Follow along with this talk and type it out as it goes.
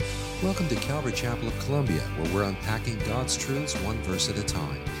Welcome to Calvary Chapel of Columbia, where we're unpacking God's truths one verse at a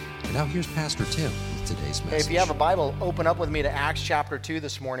time. And now here's Pastor Tim with today's message. Hey, if you have a Bible, open up with me to Acts chapter 2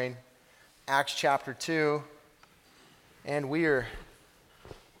 this morning. Acts chapter 2. And we are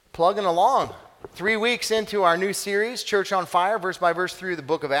plugging along. 3 weeks into our new series, Church on Fire, verse by verse through the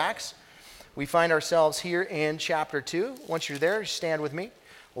book of Acts. We find ourselves here in chapter 2. Once you're there, stand with me.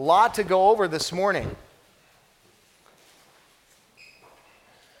 A lot to go over this morning.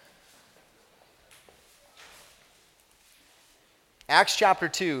 Acts chapter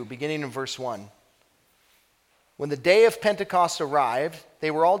 2, beginning in verse 1. When the day of Pentecost arrived,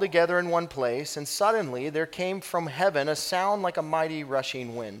 they were all together in one place, and suddenly there came from heaven a sound like a mighty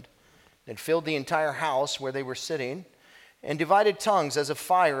rushing wind. It filled the entire house where they were sitting, and divided tongues as of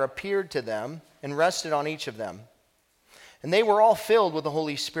fire appeared to them and rested on each of them. And they were all filled with the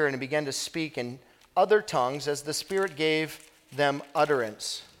Holy Spirit and began to speak in other tongues as the Spirit gave them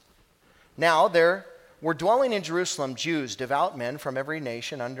utterance. Now there were dwelling in Jerusalem Jews, devout men from every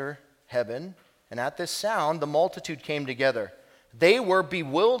nation under heaven. And at this sound, the multitude came together. They were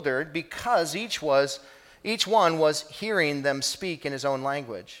bewildered because each one was hearing them speak in his own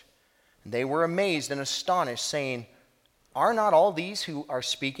language. And they were amazed and astonished, saying, "Are not all these who are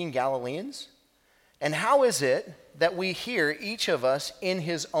speaking Galileans? And how is it that we hear each of us in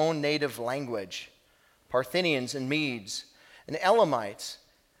his own native language? Parthians and Medes and Elamites,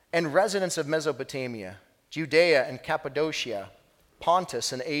 and residents of Mesopotamia, Judea and Cappadocia,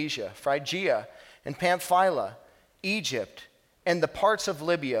 Pontus and Asia, Phrygia and Pamphylia, Egypt, and the parts of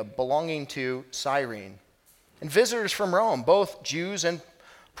Libya belonging to Cyrene, and visitors from Rome, both Jews and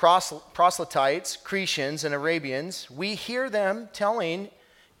proselytes, Cretians and Arabians. We hear them telling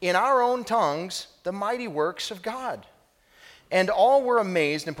in our own tongues the mighty works of God." And all were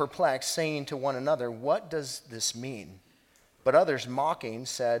amazed and perplexed, saying to one another, "What does this mean?" But others, mocking,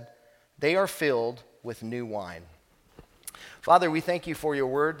 said, "They are filled with new wine." Father, we thank you for your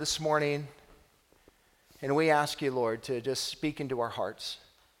word this morning. And we ask you, Lord, to just speak into our hearts.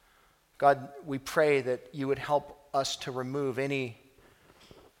 God, we pray that you would help us to remove any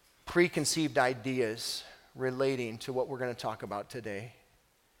preconceived ideas relating to what we're going to talk about today.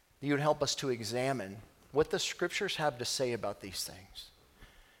 That you would help us to examine what the scriptures have to say about these things.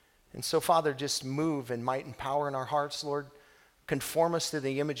 And so, Father, just move in might and power in our hearts, Lord. Conform us to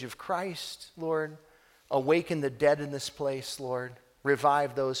the image of Christ, Lord. Awaken the dead in this place, Lord.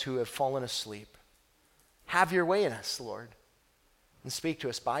 Revive those who have fallen asleep. Have your way in us, Lord. And speak to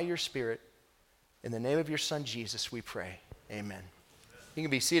us by your Spirit. In the name of your Son, Jesus, we pray. Amen. You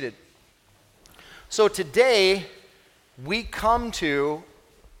can be seated. So today, we come to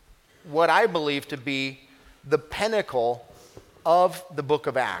what I believe to be the pinnacle of the book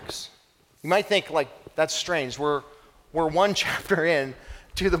of Acts. You might think, like, that's strange. We're one chapter in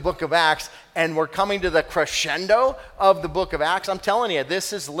to the book of Acts, and we're coming to the crescendo of the book of Acts. I'm telling you,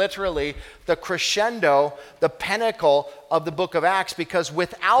 this is literally the crescendo, the pinnacle of the book of Acts, because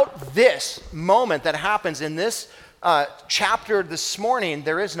without this moment that happens in this chapter this morning,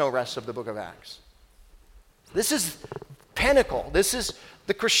 there is no rest of the book of Acts. This is pinnacle. This is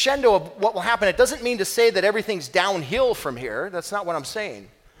the crescendo of what will happen. It doesn't mean to say that everything's downhill from here. That's not what I'm saying.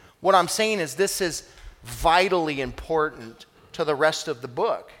 What I'm saying is this is vitally important to the rest of the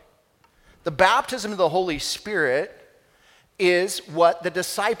book. The baptism of the Holy Spirit is what the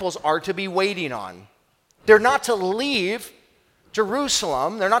disciples are to be waiting on. They're not to leave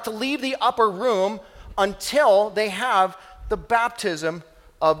Jerusalem. They're not to leave the upper room until they have the baptism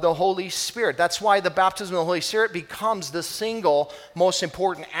of the Holy Spirit. That's why the baptism of the Holy Spirit becomes the single most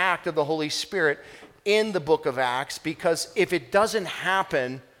important act of the Holy Spirit in the book of Acts, because if it doesn't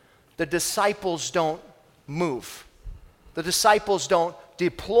happen, the disciples don't move. The disciples don't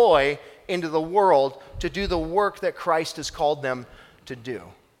deploy into the world to do the work that Christ has called them to do.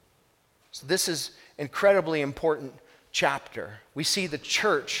 So this is an incredibly important chapter. We see the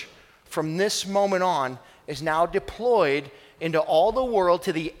church from this moment on is now deployed into all the world,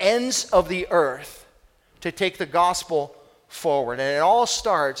 to the ends of the earth, to take the gospel forward. And it all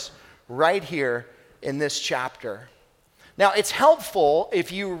starts right here in this chapter. Now, it's helpful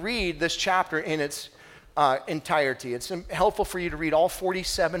if you read this chapter in its entirety. It's helpful for you to read all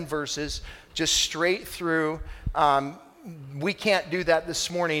 47 verses just straight through. We can't do that this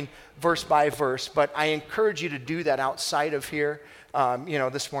morning verse by verse, but I encourage you to do that outside of here.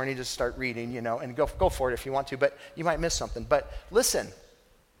 This morning, just start reading, and go for it if you want to, but you might miss something. But listen,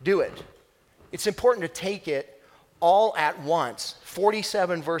 do it. It's important to take it all at once,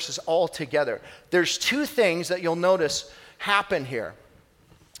 47 verses all together. There's two things that you'll notice happen here.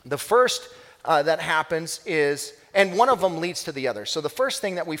 The first that happens is and one of them leads to the other. So the first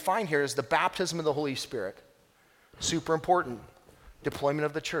thing that we find here is the baptism of the Holy Spirit. Super important. Deployment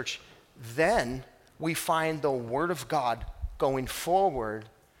of the church. Then we find the Word of God going forward,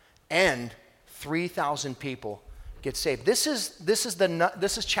 and 3,000 people get saved. This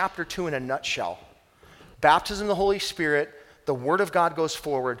is chapter 2 in a nutshell. Baptism of the Holy Spirit, the Word of God goes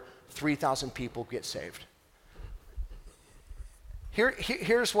forward, 3,000 people get saved.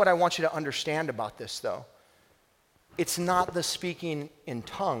 Here's what I want you to understand about this, though. It's not the speaking in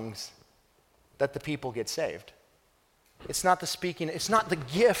tongues that the people get saved. It's not the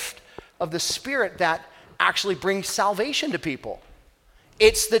gift of the Spirit that actually brings salvation to people.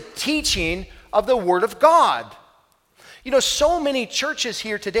 It's the teaching of the Word of God. You know, so many churches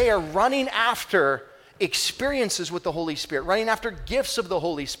here today are running after experiences with the Holy Spirit, running after gifts of the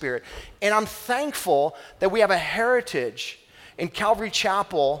Holy Spirit. And I'm thankful that we have a heritage in Calvary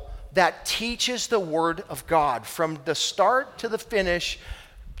Chapel that teaches the Word of God from the start to the finish,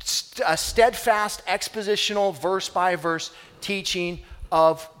 a steadfast, expositional, verse-by-verse teaching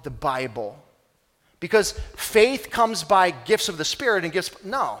of the Bible. Because faith comes by gifts of the Spirit and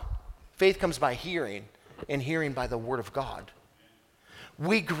faith comes by hearing, and hearing by the Word of God.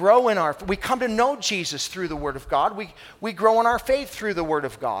 We come to know Jesus through the Word of God. We grow in our faith through the Word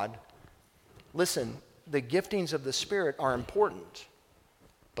of God. Listen, the giftings of the Spirit are important,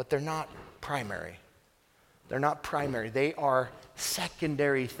 but they're not primary. They're not primary. They are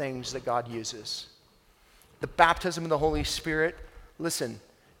secondary things that God uses. The baptism of the Holy Spirit, listen,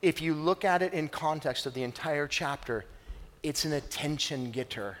 if you look at it in context of the entire chapter, it's an attention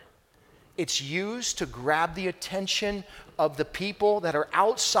getter. It's used to grab the attention of the people that are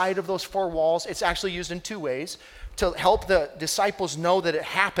outside of those four walls. It's actually used in two ways: to help the disciples know that it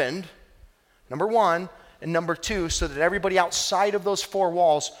happened, number one, and number two, so that everybody outside of those four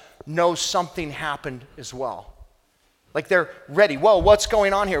walls knows something happened as well. Like they're ready. Whoa, what's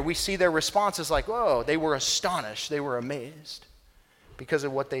going on here? We see their responses like, whoa, they were astonished. They were amazed because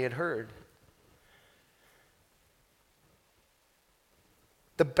of what they had heard.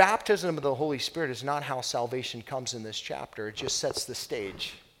 The baptism of the Holy Spirit is not how salvation comes in this chapter. It just sets the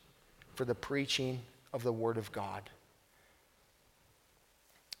stage for the preaching of the Word of God.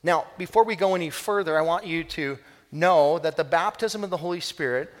 Now, before we go any further, I want you to know that the baptism of the Holy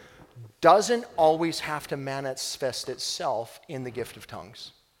Spirit doesn't always have to manifest itself in the gift of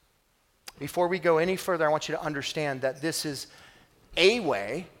tongues. Before we go any further, I want you to understand that this is a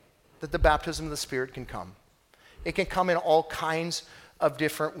way that the baptism of the Spirit can come. It can come in all kinds of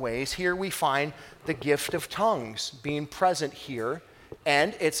different ways. Here we find the gift of tongues being present here,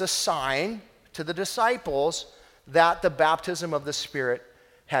 and it's a sign to the disciples that the baptism of the Spirit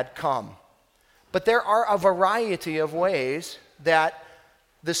had come. But there are a variety of ways that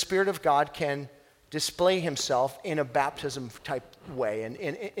the Spirit of God can display himself in a baptism type way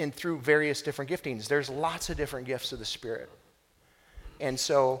and through various different giftings. There's lots of different gifts of the Spirit. And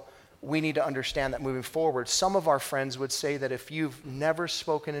so we need to understand that moving forward. Some of our friends would say that if you've never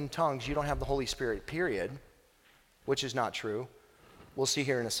spoken in tongues, you don't have the Holy Spirit, period, which is not true. We'll see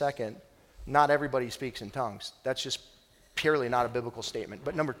here in a second. Not everybody speaks in tongues. That's just purely not a biblical statement.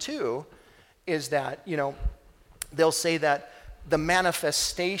 But number two is that, they'll say that the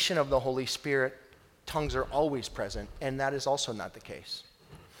manifestation of the Holy Spirit, tongues are always present, and that is also not the case.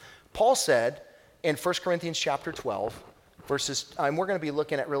 Paul said in 1 Corinthians chapter 12, verses, and we're going to be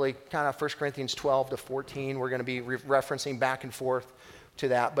looking at really kind of 1 Corinthians 12 to 14. We're going to be referencing back and forth to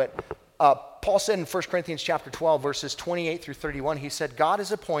that. But Paul said in 1 Corinthians chapter 12, verses 28 through 31, he said, God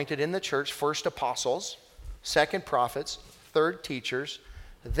has appointed in the church first apostles, second prophets, third teachers,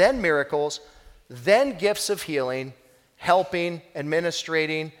 then miracles, then gifts of healing, helping,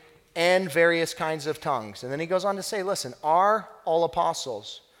 administrating, and various kinds of tongues. And then he goes on to say, listen, are all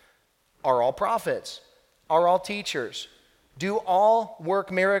apostles? Are all prophets? Are all teachers? Do all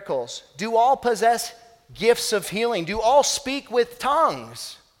work miracles? Do all possess gifts of healing? Do all speak with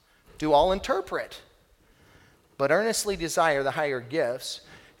tongues? Do all interpret? But earnestly desire the higher gifts,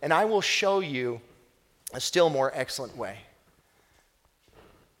 and I will show you a still more excellent way.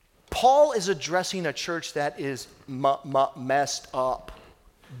 Paul is addressing a church that is messed up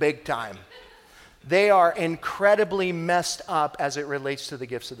big time. They are incredibly messed up as it relates to the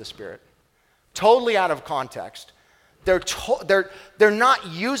gifts of the Spirit. Totally out of context. They're not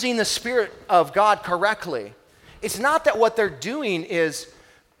using the Spirit of God correctly. It's not that what they're doing is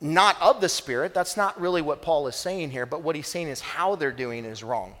not of the Spirit. That's not really what Paul is saying here. But what he's saying is how they're doing is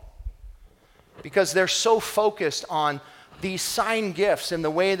wrong. Because they're so focused on these sign gifts in the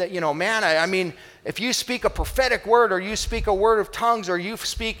way that, man, I mean, if you speak a prophetic word or you speak a word of tongues or you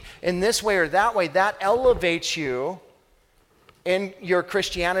speak in this way or that way, that elevates you in your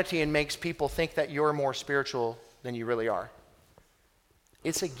Christianity and makes people think that you're more spiritual than you really are.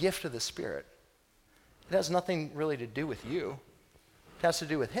 It's a gift of the Spirit. It has nothing really to do with you. It has to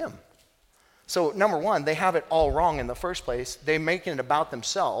do with Him. So number one, they have it all wrong in the first place. They make it about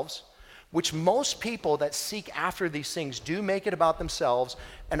themselves, which most people that seek after these things do make it about themselves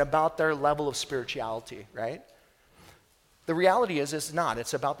and about their level of spirituality, right? The reality is it's not.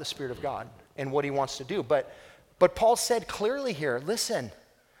 It's about the Spirit of God and what He wants to do. But Paul said clearly here, listen,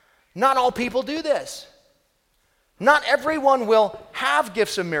 not all people do this. Not everyone will have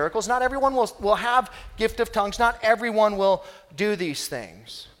gifts of miracles. Not everyone will have gift of tongues. Not everyone will do these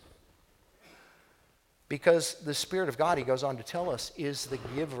things. Because the Spirit of God, he goes on to tell us, is the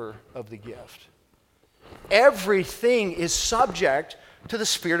giver of the gift. Everything is subject to the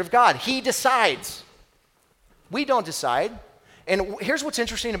Spirit of God. He decides. We don't decide. And here's what's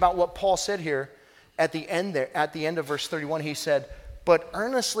interesting about what Paul said here at the end of verse 31. He said, but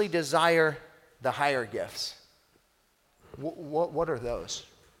earnestly desire the higher gifts. What are those?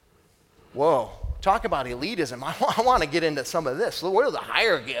 Whoa, talk about elitism. I want to get into some of this. What are the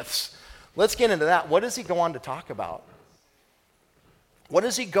higher gifts? Let's get into that. What does he go on to talk about? What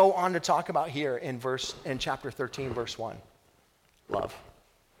does he go on to talk about here in chapter 13, verse 1? Love.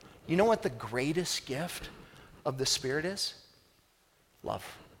 You know what the greatest gift of the Spirit is? Love.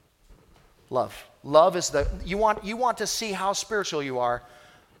 Love. Love is you want to see how spiritual you are.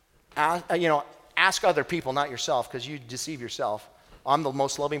 Ask other people, not yourself, because you deceive yourself. I'm the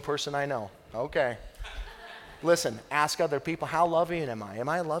most loving person I know. Okay. Listen, ask other people, how loving am I? Am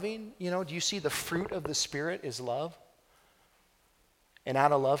I loving? Do you see the fruit of the Spirit is love? And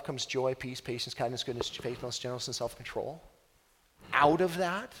out of love comes joy, peace, patience, kindness, goodness, faithfulness, gentleness, and self-control. Out of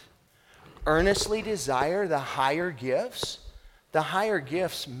that, earnestly desire the higher gifts. The higher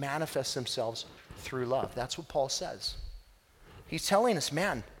gifts manifest themselves through love. That's what Paul says. He's telling us,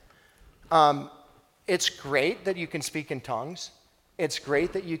 man, it's great that you can speak in tongues. It's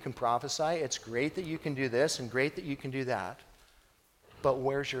great that you can prophesy. It's great that you can do this and great that you can do that. But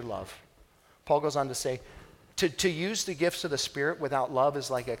where's your love? Paul goes on to say, to use the gifts of the Spirit without love is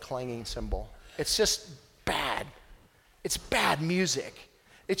like a clanging cymbal. It's just bad. It's bad music.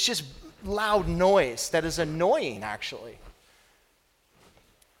 It's just loud noise that is annoying, actually.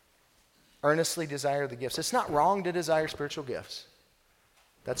 Earnestly desire the gifts. It's not wrong to desire spiritual gifts.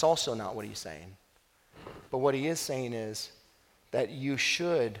 That's also not what he's saying. But what he is saying is that you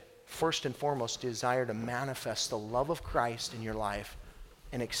should, first and foremost, desire to manifest the love of Christ in your life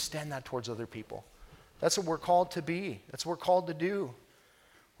and extend that towards other people. That's what we're called to be. That's what we're called to do.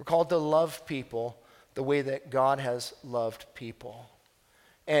 We're called to love people the way that God has loved people.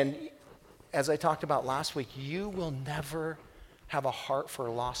 And as I talked about last week, you will never have a heart for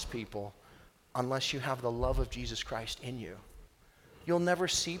lost people unless you have the love of Jesus Christ in you. You'll never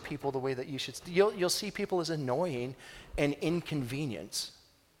see people the way that you should. You'll see people as annoying and inconvenience.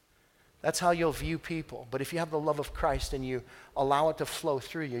 That's how you'll view people. But if you have the love of Christ and you allow it to flow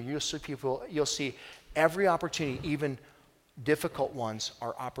through you, you'll see every opportunity, even difficult ones,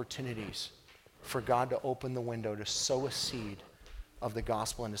 are opportunities for God to open the window to sow a seed of the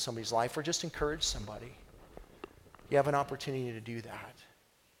gospel into somebody's life or just encourage somebody. You have an opportunity to do that.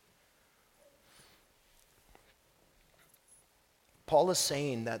 Paul is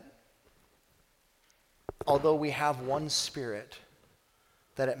saying that although we have one Spirit,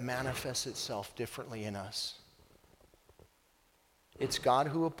 that it manifests itself differently in us. It's God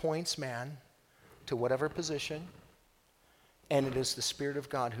who appoints man to whatever position, and it is the Spirit of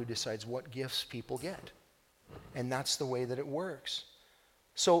God who decides what gifts people get. And that's the way that it works.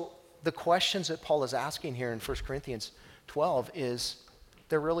 So the questions that Paul is asking here in 1 Corinthians 12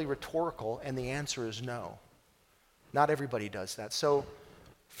 they're really rhetorical, and the answer is no. Not everybody does that. So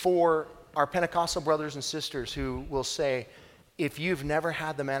for our Pentecostal brothers and sisters who will say, if you've never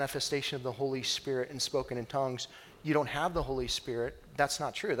had the manifestation of the Holy Spirit and spoken in tongues, you don't have the Holy Spirit, that's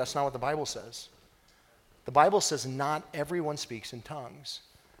not true. That's not what the Bible says. The Bible says not everyone speaks in tongues.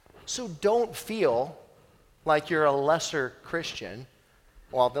 So don't feel like you're a lesser Christian.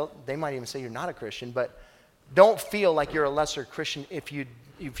 Well, they might even say you're not a Christian, but don't feel like you're a lesser Christian if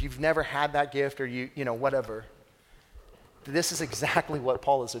you've never had that gift or whatever. This is exactly what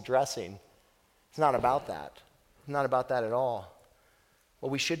Paul is addressing. It's not about that. It's not about that at all.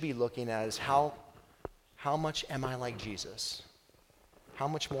 What we should be looking at is how much am I like Jesus? How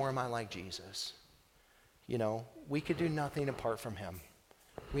much more am I like Jesus? We could do nothing apart from him.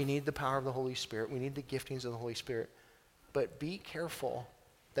 We need the power of the Holy Spirit. We need the giftings of the Holy Spirit. But be careful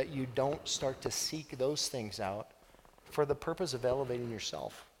that you don't start to seek those things out for the purpose of elevating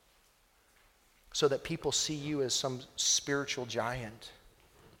yourself, so that people see you as some spiritual giant.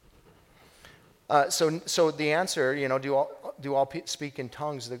 So the answer, do all speak in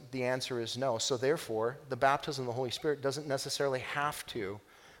tongues? The answer is no. So therefore, the baptism of the Holy Spirit doesn't necessarily have to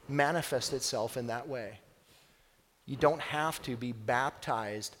manifest itself in that way. You don't have to be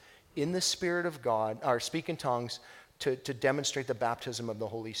baptized in the Spirit of God, or speak in tongues, to demonstrate the baptism of the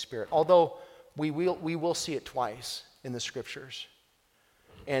Holy Spirit. Although we will see it twice in the Scriptures.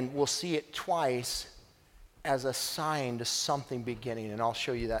 And we'll see it twice as a sign to something beginning, and I'll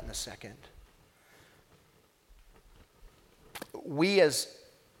show you that in a second. We as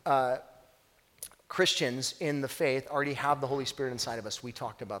Christians in the faith already have the Holy Spirit inside of us. We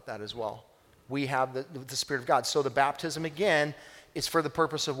talked about that as well. We have the Spirit of God. So the baptism, again, is for the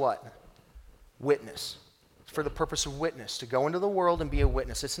purpose of what? Witness. It's for the purpose of witness, to go into the world and be a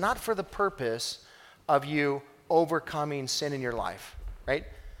witness. It's not for the purpose of you overcoming sin in your life, right?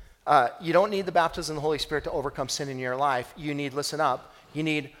 You don't need the baptism of the Holy Spirit to overcome sin in your life. You need, listen up, you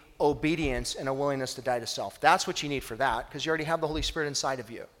need obedience and a willingness to die to self. That's what you need for that, because you already have the Holy Spirit inside of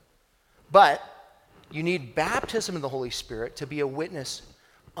you. But you need baptism of the Holy Spirit to be a witness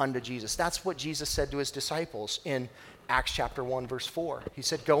unto Jesus. That's what Jesus said to his disciples in Acts chapter 1, verse 4. He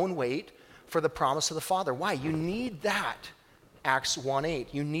said, go and wait for the promise of the Father. Why? You need that. Acts 1:8.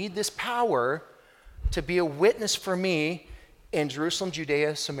 You need this power to be a witness for me in Jerusalem,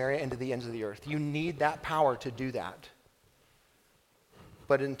 Judea, Samaria, and to the ends of the earth. You need that power to do that.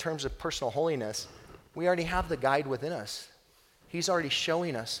 But in terms of personal holiness, we already have the guide within us. He's already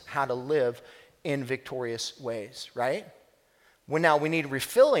showing us how to live in victorious ways, right? Now we need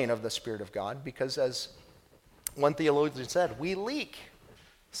refilling of the Spirit of God, because as one theologian said, we leak.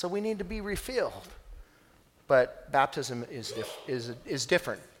 So we need to be refilled. But baptism is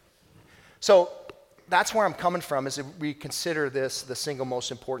different. So that's where I'm coming from, as we consider this the single most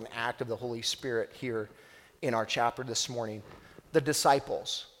important act of the Holy Spirit here in our chapter this morning. The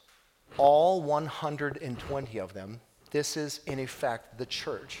disciples, all 120 of them, this is in effect the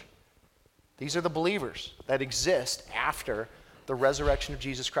church. These are the believers that exist after the resurrection of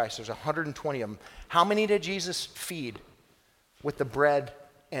Jesus Christ. There's 120 of them. How many did Jesus feed with the bread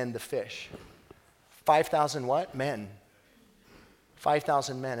and the fish? 5,000 what? Men.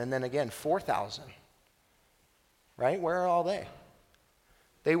 5,000 men. And then again, 4,000. Right? Where are all they?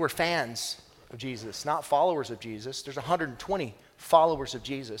 They were fans of Jesus, not followers of Jesus. There's 120 followers of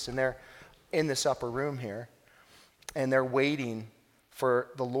Jesus, and they're in this upper room here, and they're waiting for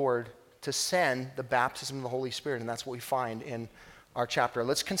the Lord to send the baptism of the Holy Spirit, and that's what we find in our chapter.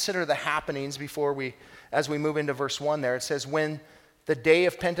 Let's consider the happenings as we move into verse 1 there. It says, when the day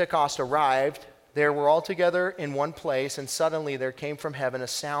of Pentecost arrived, there were all together in one place, and suddenly there came from heaven a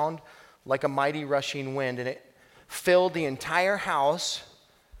sound like a mighty rushing wind, and it filled the entire house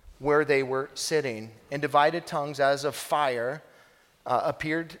where they were sitting, and divided tongues as of fire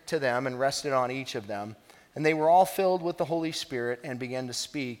appeared to them and rested on each of them. And they were all filled with the Holy Spirit and began to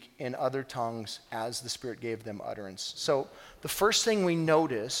speak in other tongues as the Spirit gave them utterance. So the first thing we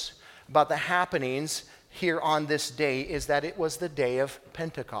notice about the happenings here on this day is that it was the day of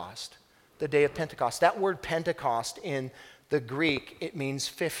Pentecost. The day of Pentecost. That word Pentecost in the Greek, it means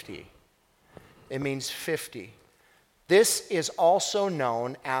 50. It means 50. This is also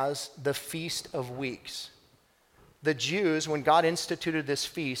known as the Feast of Weeks. The Jews, when God instituted this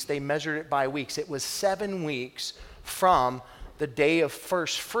feast, they measured it by weeks. It was 7 weeks from the day of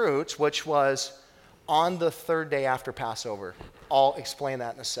first fruits, which was on the 3rd day after Passover. I'll explain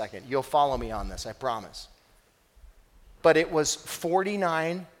that in a second. You'll follow me on this, I promise. But it was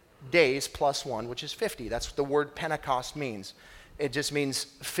 49 days plus 1, which is 50. That's what the word Pentecost means. It just means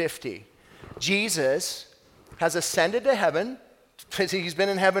 50. Jesus has ascended to heaven. He's been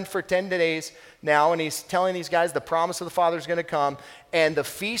in heaven for 10 days now, and he's telling these guys the promise of the Father is going to come, and the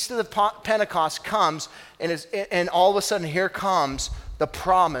feast of the Pentecost comes, and all of a sudden here comes the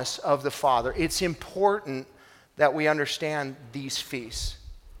promise of the Father. It's important that we understand these feasts.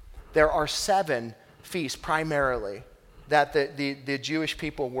 There are 7 feasts primarily that the Jewish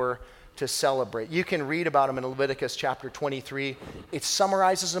people were to celebrate. You can read about them in Leviticus chapter 23. It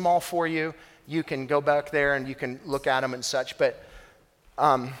summarizes them all for you. You can go back there and you can look at them and such, but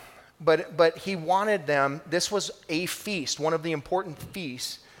he wanted them. This was a feast, one of the important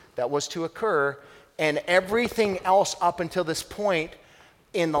feasts that was to occur, and everything else up until this point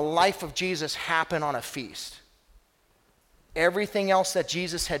in the life of Jesus happened on a feast. Everything else that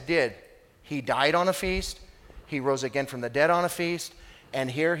Jesus had did, he died on a feast, he rose again from the dead on a feast, And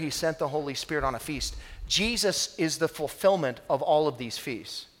here he sent the Holy Spirit on a feast. Jesus is the fulfillment of all of these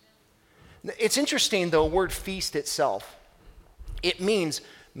feasts. It's interesting, the word feast itself, it means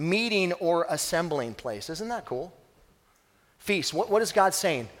meeting or assembling place. Isn't that cool? Feast. What is God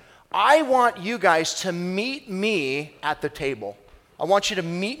saying? I want you guys to meet me at the table. I want you to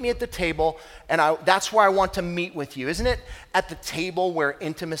meet me at the table, and that's where I want to meet with you. Isn't it at the table where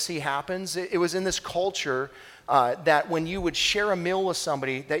intimacy happens? It was in this culture that when you would share a meal with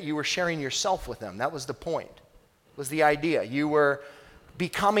somebody, that you were sharing yourself with them. That was the point, was the idea. You were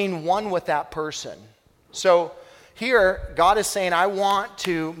becoming one with that person. So here, God is saying, I want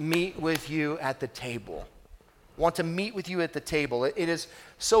to meet with you at the table. I want to meet with you at the table. It is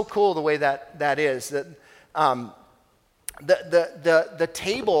so cool the way that is. That the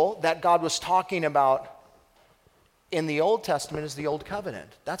table that God was talking about in the Old Testament is the Old Covenant.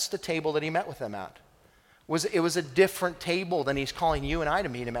 That's the table that he met with them at. It was a different table than he's calling you and I to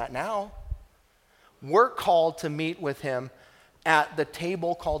meet him at now. We're called to meet with him at the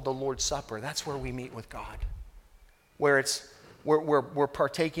table called the Lord's Supper. That's where we meet with God. Where we're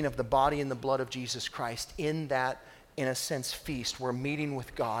partaking of the body and the blood of Jesus Christ in that, in a sense, feast. We're meeting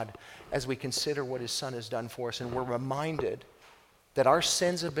with God as we consider what his Son has done for us. And we're reminded that our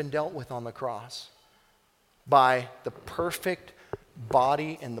sins have been dealt with on the cross by the perfect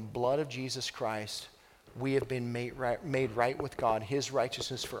body and the blood of Jesus Christ. We have been made right with God, his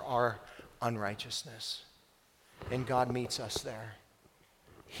righteousness for our unrighteousness. And God meets us there.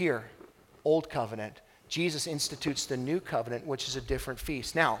 Here, Old Covenant, Jesus institutes the New Covenant, which is a different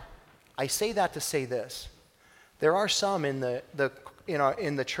feast. Now, I say that to say this. There are some in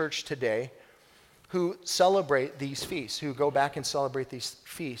the church today who celebrate these feasts, who go back and celebrate these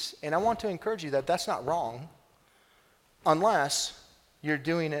feasts. And I want to encourage you that that's not wrong, unless you're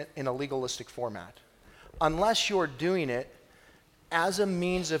doing it in a legalistic format. Unless you're doing it as a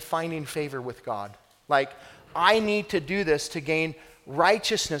means of finding favor with God. Like, I need to do this to gain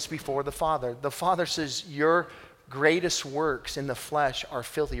righteousness before the Father. The Father says, your greatest works in the flesh are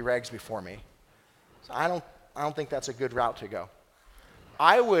filthy rags before me. So I don't think that's a good route to go.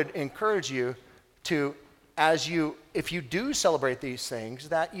 I would encourage you to, if you do celebrate these things,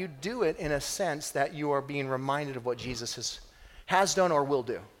 that you do it in a sense that you are being reminded of what Jesus has done or will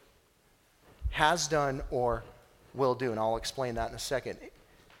do. Has done or will do, and I'll explain that in a second.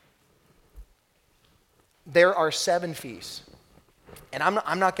 There are 7 feasts, and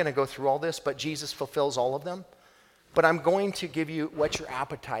I'm not going to go through all this, but Jesus fulfills all of them. But I'm going to give you whet your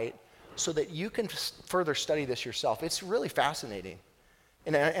appetite so that you can further study this yourself. It's really fascinating,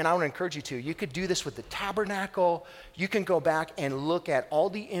 and I want to encourage you to. You could do this with the tabernacle. You can go back and look at all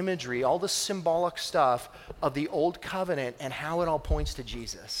the imagery, all the symbolic stuff of the Old Covenant and how it all points to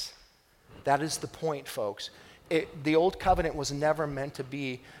Jesus. That is the point, folks. The Old Covenant was never meant to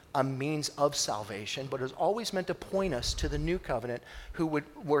be a means of salvation, but it was always meant to point us to the New Covenant,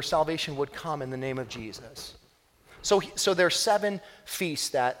 where salvation would come in the name of Jesus. So there are 7 feasts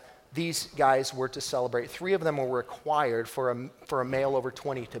that these guys were to celebrate. 3 of them were required for a male over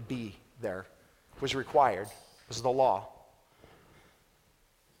 20 to be there. It was required. It was the law.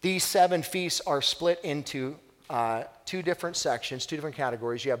 These 7 feasts are split into 2 different sections, 2 different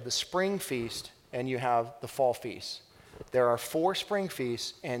categories. You have the spring feast and you have the fall feast. There are 4 spring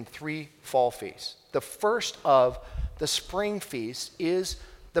feasts and 3 fall feasts. The first of the spring feast is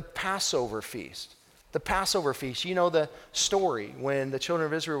the Passover feast. The Passover feast, you know the story when the children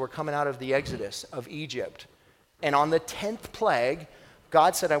of Israel were coming out of the Exodus of Egypt. And on the 10th plague,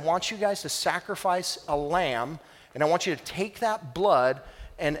 God said, I want you guys to sacrifice a lamb, and I want you to take that blood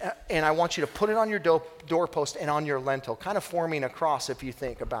and I want you to put it on your doorpost and on your lintel, kind of forming a cross if you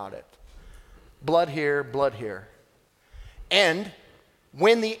think about it. Blood here, blood here. And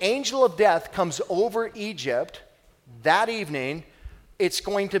when the angel of death comes over Egypt that evening, it's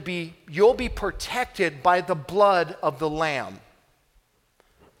going to be, you'll be protected by the blood of the lamb.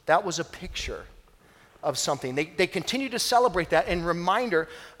 That was a picture of something. They continue to celebrate that in reminder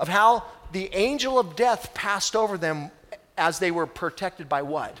of how the angel of death passed over them as they were protected by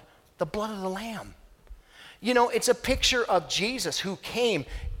what? The blood of the lamb. You know, it's a picture of Jesus who came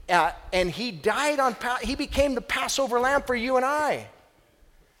and he died he became the Passover lamb for you and I.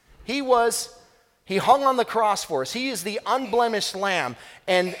 He hung on the cross for us. He is the unblemished lamb.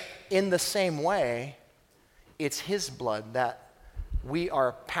 And in the same way, it's his blood that we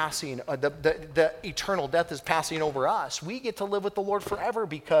are passing, the eternal death is passing over us. We get to live with the Lord forever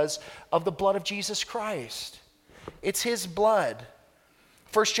because of the blood of Jesus Christ. It's his blood.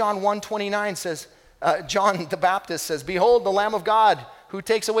 1 John 1:29 says, John the Baptist says, behold the Lamb of God who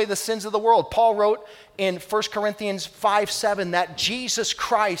takes away the sins of the world. Paul wrote in 1 Corinthians 5:7 that Jesus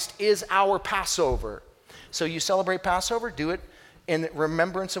Christ is our Passover. So you celebrate Passover, do it in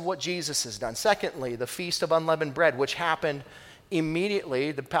remembrance of what Jesus has done. Secondly, the Feast of Unleavened Bread, which happened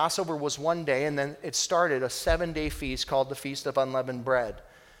immediately. The Passover was one day, and then it started a 7-day feast called the Feast of Unleavened Bread.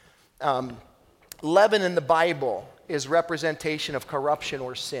 Leaven in the Bible is representation of corruption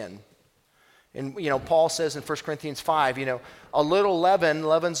or sin. And, Paul says in 1 Corinthians 5, a little leaven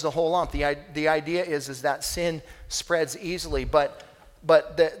leavens the whole lump. The idea is that sin spreads easily.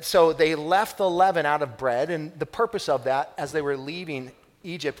 So they left the leaven out of bread, and the purpose of that, as they were leaving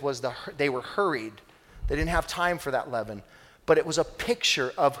Egypt, was they were hurried. They didn't have time for that leaven. But it was a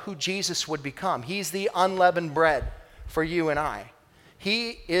picture of who Jesus would become. He's the unleavened bread for you and I.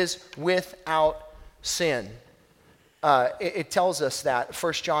 He is without sin. It tells us that,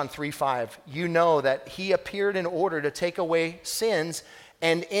 1 John 3:5, you know that he appeared in order to take away sins,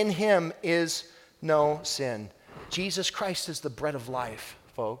 and in him is no sin. Jesus Christ is the bread of life,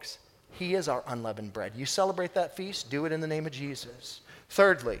 folks. He is our unleavened bread. You celebrate that feast, do it in the name of Jesus.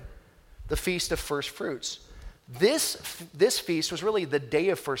 Thirdly, the Feast of First Fruits. This feast was really the day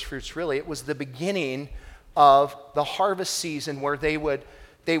of first fruits, really. It was the beginning of the harvest season where they would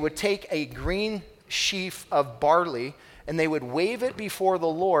take a green sheaf of barley and they would wave it before the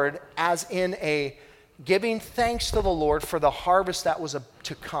Lord as in a giving thanks to the Lord for the harvest that was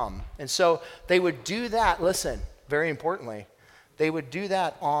to come. And so they would do that, listen, very importantly, they would do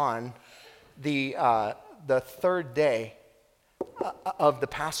that on the third day of the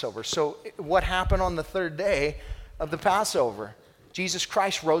Passover. So what happened on the third day of the Passover? Jesus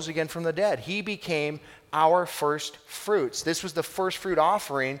Christ rose again from the dead. He became our first fruits. This was the first fruit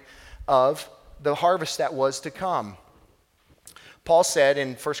offering of the harvest that was to come. Paul said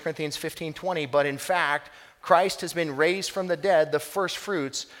in 1 Corinthians 15:20, but in fact, Christ has been raised from the dead, the first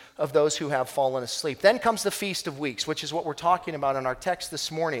fruits of those who have fallen asleep. Then comes the Feast of Weeks, which is what we're talking about in our text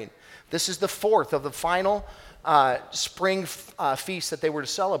this morning. This is the fourth of the final spring feast that they were to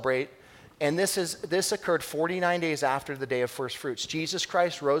celebrate. And this occurred 49 days after the day of first fruits. Jesus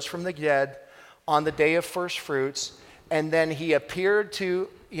Christ rose from the dead on the day of first fruits, and then he appeared to,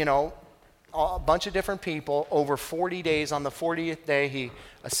 a bunch of different people over 40 days. On the 40th day, he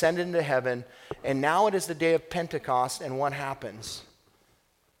ascended into heaven, and now it is the day of Pentecost, and what happens?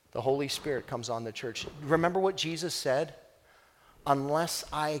 The Holy Spirit comes on the church. Remember what Jesus said? Unless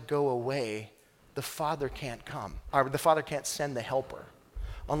I go away, the Father can't come, or the Father can't send the helper.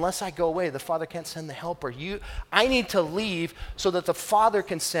 Unless I go away, the Father can't send the helper. I need to leave so that the Father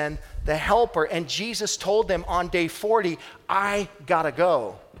can send the helper. And Jesus told them on day 40, I gotta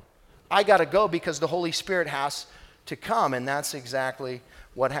go. I gotta go because the Holy Spirit has to come. And that's exactly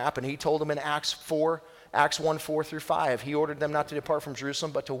what happened. He told them in Acts 1:4-5, he ordered them not to depart from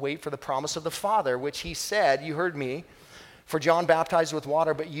Jerusalem, but to wait for the promise of the Father, which he said, you heard me, for John baptized with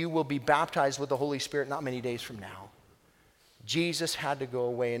water, but you will be baptized with the Holy Spirit not many days from now. Jesus had to go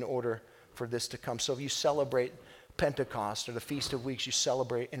away in order for this to come. So if you celebrate Pentecost or the Feast of Weeks, you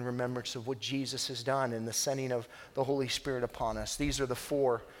celebrate in remembrance of what Jesus has done and the sending of the Holy Spirit upon us. These are the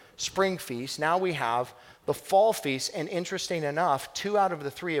 4 spring feasts. Now we have the fall feasts, and interesting enough, 2 out of the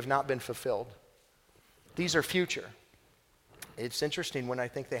 3 have not been fulfilled. These are future. It's interesting when I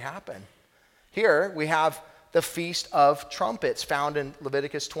think they happen. Here we have the Feast of Trumpets found in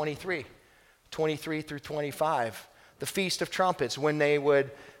Leviticus 23:23-25. The Feast of Trumpets, when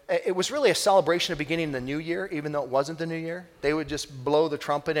it was really a celebration of beginning the new year, even though it wasn't the new year. They would just blow the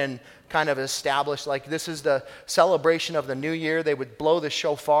trumpet and kind of establish, like, this is the celebration of the new year. They would blow the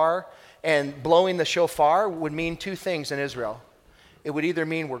shofar, and blowing the shofar would mean 2 things in Israel. It would either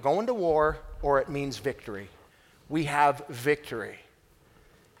mean we're going to war, or it means victory. We have victory.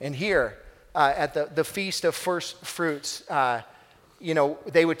 And here, at the Feast of First Fruits,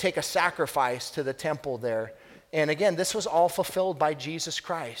 they would take a sacrifice to the temple there. And again, this was all fulfilled by Jesus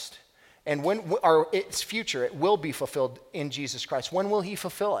Christ. And it's future, it will be fulfilled in Jesus Christ. When will he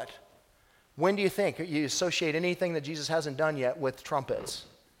fulfill it? When do you think? You associate anything that Jesus hasn't done yet with trumpets?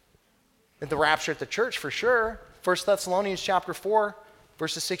 At the rapture at the church, for sure. 1 Thessalonians chapter 4,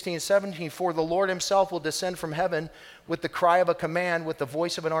 verses 16 and 17. For the Lord himself will descend from heaven with the cry of a command, with the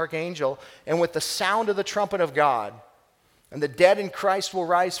voice of an archangel, and with the sound of the trumpet of God. And the dead in Christ will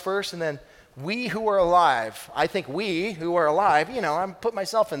rise first, and then we who are alive, I think we who are alive, I'm put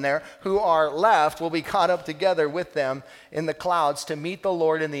myself in there, who are left will be caught up together with them in the clouds to meet the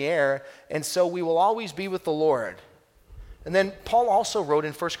Lord in the air, and so we will always be with the Lord. And then Paul also wrote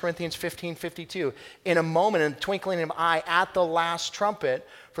in 1 Corinthians 15:52, in a moment, in the twinkling of an eye, at the last trumpet,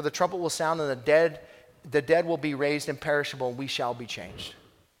 for the trumpet will sound and the dead the dead will be raised imperishable, and we shall be changed.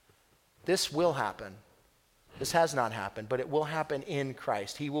 This will happen. This has not happened, but it will happen in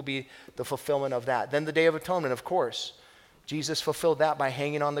Christ. He will be the fulfillment of that. Then the Day of Atonement, of course. Jesus fulfilled that by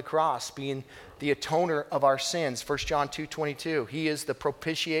hanging on the cross, being the atoner of our sins. 1 John 2:22. He is the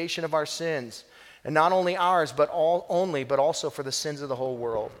propitiation of our sins. And not only ours, but also for the sins of the whole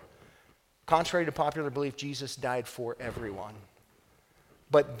world. Contrary to popular belief, Jesus died for everyone.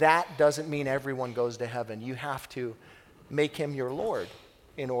 But that doesn't mean everyone goes to heaven. You have to make him your Lord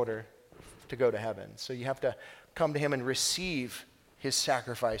in order to go to heaven. So you have to come to him and receive his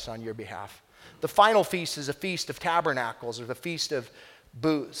sacrifice on your behalf. The final feast is a Feast of Tabernacles, or the Feast of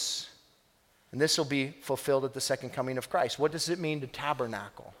Booths. And this will be fulfilled at the second coming of Christ. What does it mean to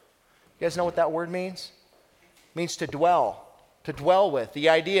tabernacle? You guys know what that word means? It means to dwell with. The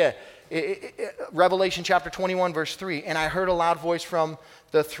idea, Revelation chapter 21, verse 3, and I heard a loud voice from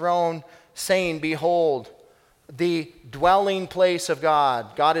the throne saying, behold, the dwelling place of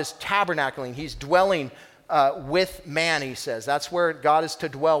God. God is tabernacling. He's dwelling with man, he says. That's where God is to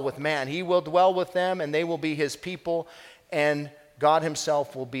dwell with man. He will dwell with them, and they will be his people, and God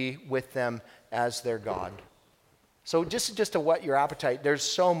himself will be with them as their God. So just to whet your appetite, there's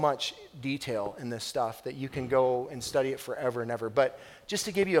so much detail in this stuff that you can go and study it forever and ever. But just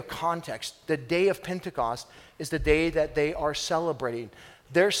to give you a context, the day of Pentecost is the day that they are celebrating.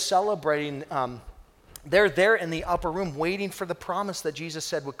 They're celebrating, they're there in the upper room waiting for the promise that Jesus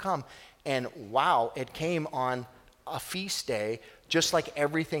said would come. And wow, it came on a feast day, just like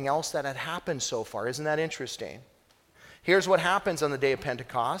everything else that had happened so far. Isn't that interesting? Here's what happens on the day of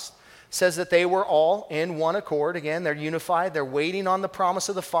Pentecost. It says that they were all in one accord. Again, they're unified. They're waiting on the promise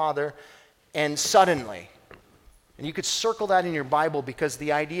of the Father. And suddenly, and you could circle that in your Bible, because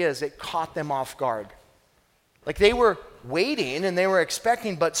the idea is it caught them off guard. Like they were waiting and they were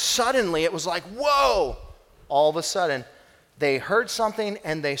expecting, but suddenly it was like, whoa! All of a sudden, they heard something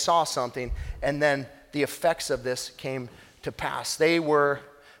and they saw something, and then the effects of this came to pass. They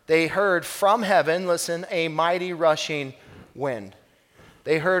heard from heaven, listen, a mighty rushing wind.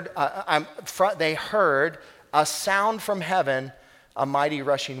 They heard a sound from heaven, a mighty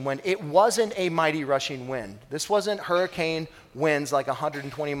rushing wind. It wasn't a mighty rushing wind. This wasn't hurricane winds like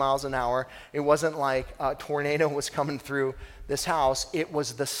 120 miles an hour. It wasn't like a tornado was coming through this house. It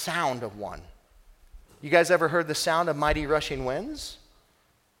was the sound of one. You guys ever heard the sound of mighty rushing winds?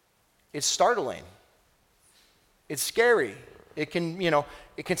 It's startling. It's scary. It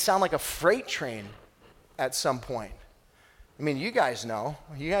can sound like a freight train at some point. I mean, you guys know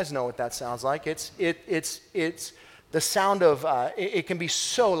what that sounds like. It's the sound of, it can be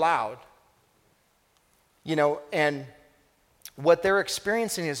so loud, and what they're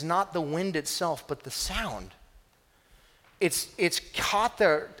experiencing is not the wind itself, but the sound. It's caught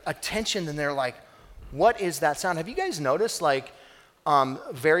their attention, and they're like, what is that sound? Have you guys noticed,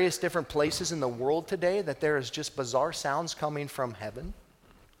 various different places in the world today, that there is just bizarre sounds coming from heaven,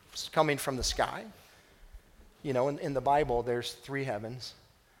 coming from the sky? In the Bible, there's 3 heavens.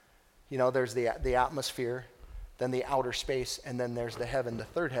 There's the atmosphere, then the outer space, and then there's the heaven, the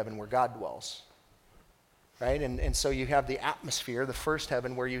third heaven, where God dwells. Right? And so you have the atmosphere, the first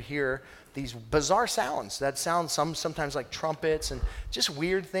heaven, where you hear these bizarre sounds that sound sometimes like trumpets and just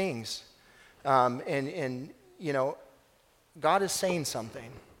weird things. God is saying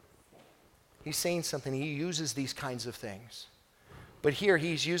something. He's saying something. He uses these kinds of things. But here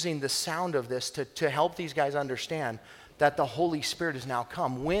he's using the sound of this to help these guys understand that the Holy Spirit has now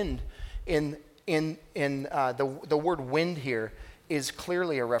come. Wind in the word wind here is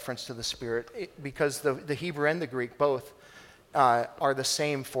clearly a reference to the Spirit, because the Hebrew and the Greek both are the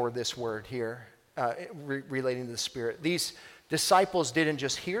same for this word here, relating to the Spirit. These disciples didn't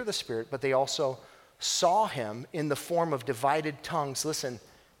just hear the Spirit, but they also saw him in the form of divided tongues, listen,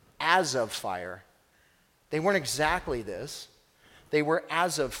 as of fire. They weren't exactly this. They were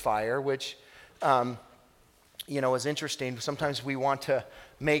as of fire, which, is interesting. Sometimes we want to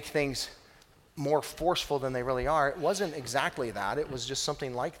make things more forceful than they really are. It wasn't exactly that. It was just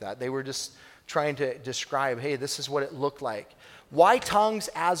something like that. They were just trying to describe, hey, this is what it looked like. Why tongues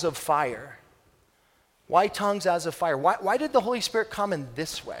as of fire? Why tongues as of fire? Why did the Holy Spirit come in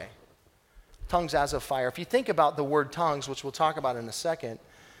this way? Tongues as of fire. If you think about the word tongues, which we'll talk about in a second,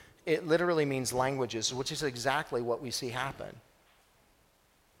 it literally means languages, which is exactly what we see happen.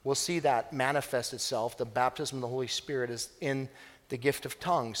 We'll see that manifest itself. The baptism of the Holy Spirit is in the gift of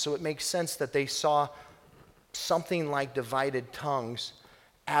tongues. So it makes sense that they saw something like divided tongues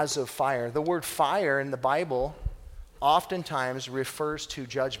as of fire. The word fire in the Bible oftentimes refers to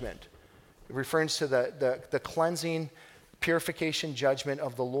judgment. It refers to the cleansing purification judgment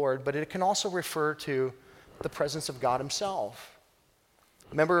of the Lord, but it can also refer to the presence of God himself.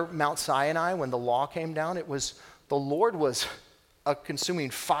 Remember Mount Sinai when the law came down? The Lord was a consuming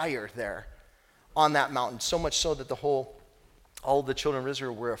fire there on that mountain, so much so that all of the children of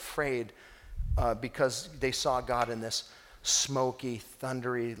Israel were afraid because they saw God in this smoky,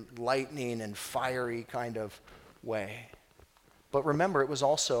 thundery, lightning, and fiery kind of way. But remember, it was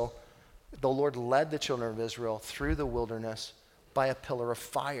also the Lord led the children of Israel through the wilderness by a pillar of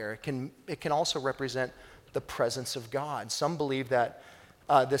fire. It can also represent the presence of God. Some believe that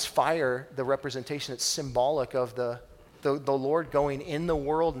this fire, the representation, it's symbolic of the Lord going in the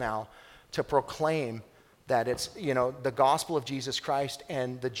world now to proclaim that it's, the gospel of Jesus Christ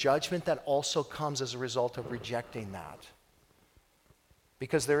and the judgment that also comes as a result of rejecting that.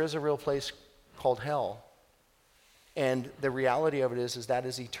 Because there is a real place called hell. And the reality of it is that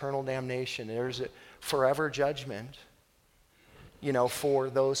is eternal damnation. There's a forever judgment, for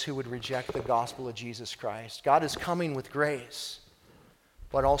those who would reject the gospel of Jesus Christ. God is coming with grace,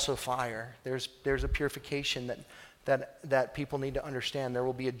 but also fire. There's a purification that people need to understand. There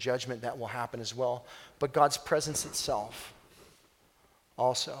will be a judgment that will happen as well. But God's presence itself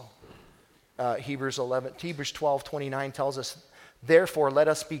also. Hebrews 12:29 tells us, therefore, let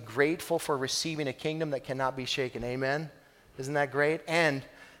us be grateful for receiving a kingdom that cannot be shaken. Amen? Isn't that great? And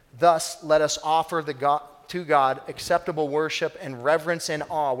thus, let us offer to God acceptable worship and reverence and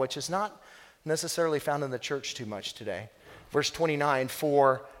awe, which is not necessarily found in the church too much today. Verse 29,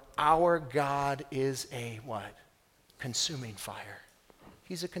 for our God is a what? Consuming fire.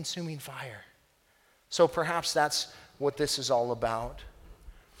 He's a consuming fire. So perhaps that's what this is all about.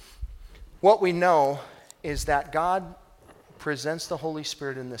 What we know is that God presents the Holy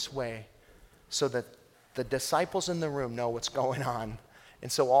Spirit in this way so that the disciples in the room know what's going on.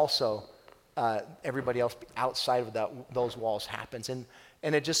 And so also everybody else outside of those walls happens. And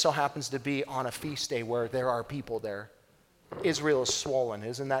it just so happens to be on a feast day where there are people there. Israel is swollen.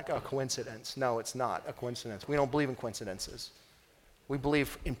 Isn't that a coincidence? No, it's not a coincidence. We don't believe in coincidences. We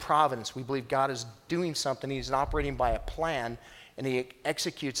believe in providence. We believe God is doing something. He's operating by a plan, and he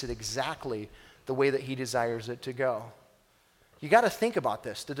executes it exactly the way that he desires it to go. You got to think about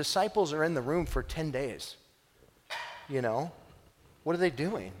this. The disciples are in the room for 10 days. What are they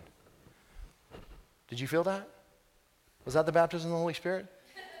doing? Did you feel that? Was that the baptism of the Holy Spirit?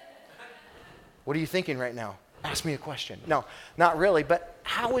 What are you thinking right now? Ask me a question. No, not really, but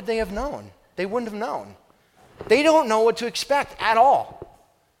how would they have known? They wouldn't have known. They don't know what to expect at all.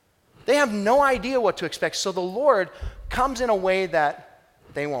 They have no idea what to expect. So the Lord comes in a way that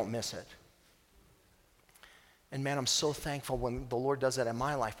they won't miss it. And man, I'm so thankful when the Lord does that in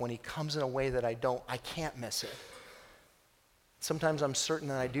my life, when he comes in a way that I can't miss it. Sometimes I'm certain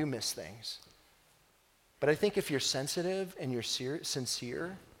that I do miss things. But I think if you're sensitive and you're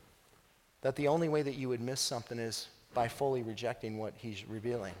sincere, that the only way that you would miss something is by fully rejecting what he's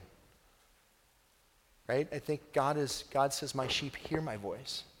revealing. Right? I think God says, my sheep hear my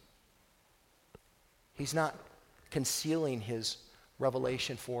voice. He's not concealing his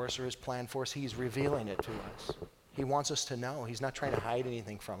revelation for us or his plan for us. He's revealing it to us. He wants us to know. He's not trying to hide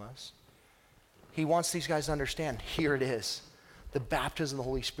anything from us. He wants these guys to understand, here it is. The baptism of the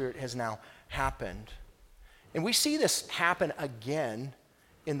Holy Spirit has now happened. And we see this happen again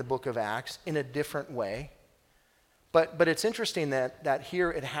in the book of Acts in a different way. But it's interesting that here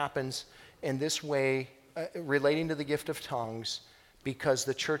it happens in this way relating to the gift of tongues because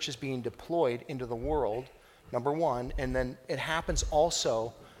the church is being deployed into the world, number one. And then it happens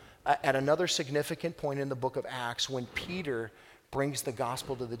also at another significant point in the book of Acts when Peter brings the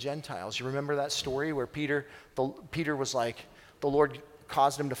gospel to the Gentiles. You remember that story where Peter was like, the Lord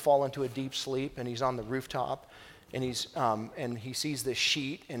caused him to fall into a deep sleep, and he's on the rooftop, and he sees this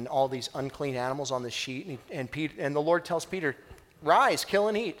sheet and all these unclean animals on the sheet, and the Lord tells Peter, rise, kill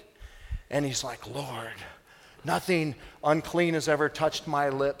and eat. And he's like, Lord, nothing unclean has ever touched my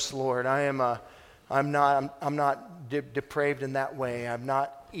lips, Lord. I'm not depraved in that way. I've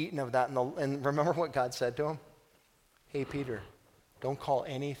not eaten of that. And remember what God said to him? Hey, Peter, don't call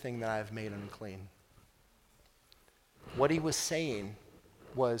anything that I've made unclean. What he was saying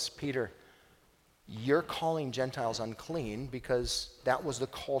was, Peter, you're calling Gentiles unclean because that was the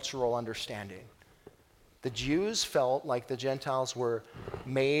cultural understanding. The Jews felt like the Gentiles were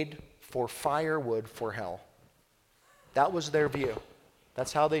made for firewood for hell. That was their view.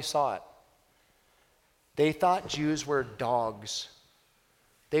 That's how they saw it. They thought Jews were dogs.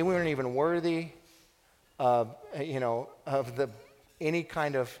 They weren't even worthy of any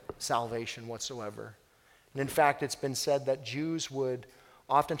kind of salvation whatsoever. And in fact, it's been said that Jews would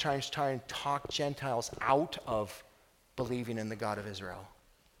oftentimes try and talk Gentiles out of believing in the God of Israel.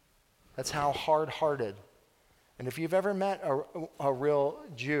 That's how hard-hearted. And if you've ever met a real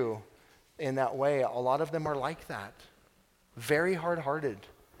Jew in that way, a lot of them are like that. Very hard-hearted,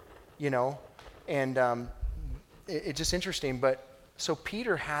 And it's just interesting. But so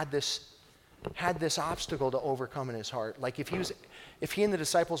Peter had this obstacle to overcome in his heart. Like if he and the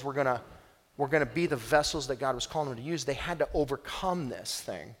disciples were gonna be the vessels that God was calling them to use, they had to overcome this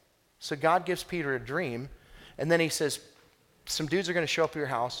thing. So God gives Peter a dream, and then he says, some dudes are going to show up at your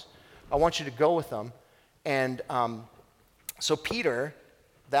house. I want you to go with them. And so Peter,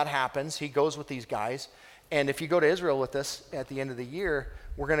 that happens. He goes with these guys. And if you go to Israel with us at the end of the year,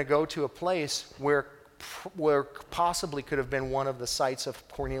 we're going to go to a place where possibly could have been one of the sites of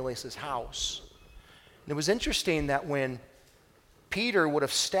Cornelius' house. And it was interesting that when Peter would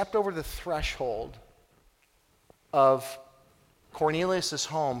have stepped over the threshold of Cornelius'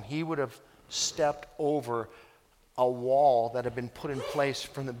 home, he would have stepped over a wall that had been put in place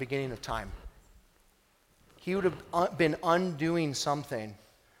from the beginning of time. He would have been undoing something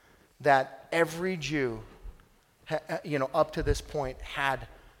that every Jew, up to this point had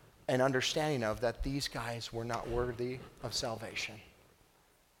an understanding of, that these guys were not worthy of salvation.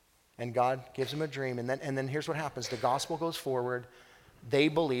 And God gives them a dream, and then here's what happens. The gospel goes forward. They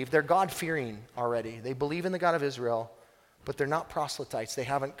believe. They're God-fearing already. They believe in the God of Israel, but they're not proselytes. They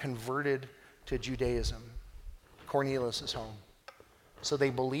haven't converted to Judaism. Cornelius' home. So they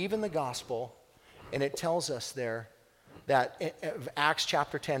believe in the gospel, and it tells us there that Acts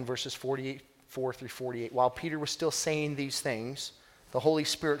chapter 10, verses 44 through 48, while Peter was still saying these things, the Holy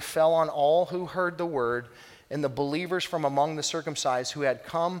Spirit fell on all who heard the word, and the believers from among the circumcised who had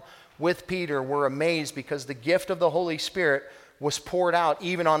come with Peter were amazed because the gift of the Holy Spirit was poured out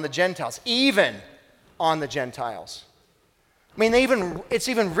even on the Gentiles. Even on the Gentiles. I mean, it's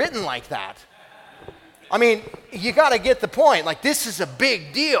even written like that. I mean, you got to get the point. Like, this is a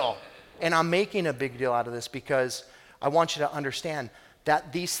big deal. And I'm making a big deal out of this because I want you to understand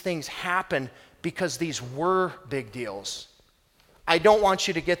that these things happen because these were big deals. I don't want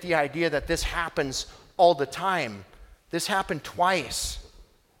you to get the idea that this happens all the time. This happened twice.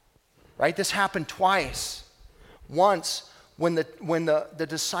 Right? This happened twice. Once, when the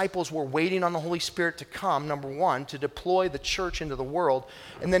disciples were waiting on the Holy Spirit to come, number one, to deploy the church into the world,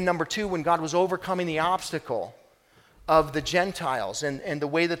 and then number two, when God was overcoming the obstacle of the Gentiles and the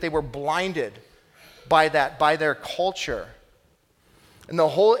way that they were blinded by their culture.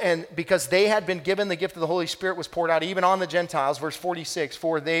 And because they had been given the gift of the Holy Spirit was poured out even on the Gentiles, verse 46,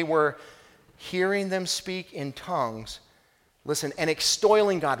 for they were hearing them speak in tongues, listen, and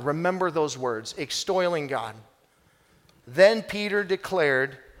extolling God. Remember those words, extolling God. Then Peter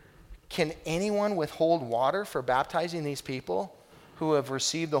declared, can anyone withhold water for baptizing these people who have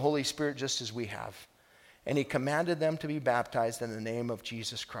received the Holy Spirit just as we have? And he commanded them to be baptized in the name of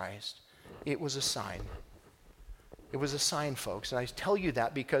Jesus Christ. It was a sign. It was a sign, folks. And I tell you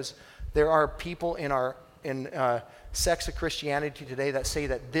that because there are people in sects of Christianity today that say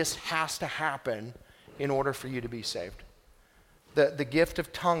that this has to happen in order for you to be saved. The gift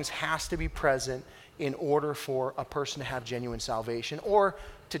of tongues has to be present in order for a person to have genuine salvation or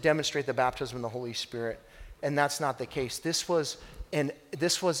to demonstrate the baptism of the Holy Spirit. And that's not the case. This was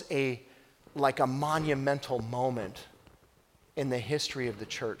like a monumental moment in the history of the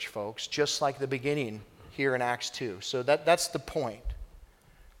church, folks, just like the beginning here in Acts 2. So that's the point.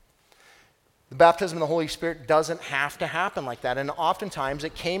 The baptism of the Holy Spirit doesn't have to happen like that. And oftentimes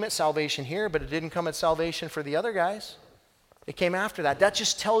it came at salvation here, but it didn't come at salvation for the other guys. It came after that. That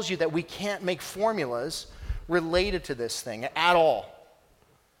just tells you that we can't make formulas related to this thing at all.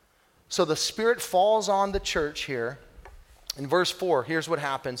 So the Spirit falls on the church here. In verse 4, here's what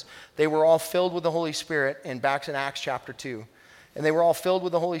happens. They were all filled with the Holy Spirit, and back in Acts chapter 2. And they were all filled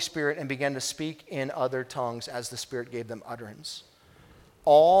with the Holy Spirit and began to speak in other tongues as the Spirit gave them utterance.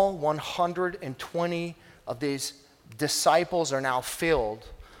 All 120 of these disciples are now filled,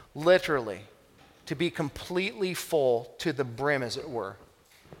 literally, to be completely full to the brim, as it were,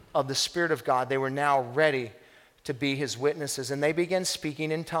 of the Spirit of God. They were now ready to be his witnesses. And they began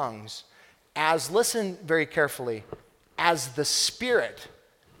speaking in tongues listen very carefully, as the Spirit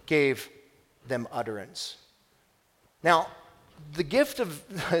gave them utterance. Now, the gift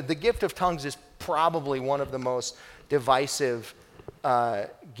of tongues is probably one of the most divisive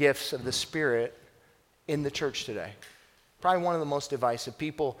gifts of the Spirit in the church today. Probably one of the most divisive.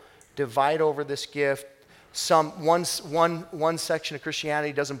 People divide over this gift. One section of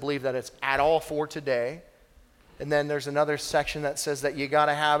Christianity doesn't believe that it's at all for today. And then there's another section that says that you got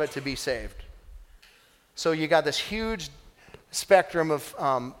to have it to be saved. So you got this huge spectrum of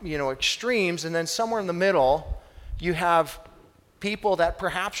extremes, and then somewhere in the middle, You have people that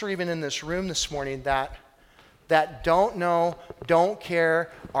perhaps are even in this room this morning that don't know, don't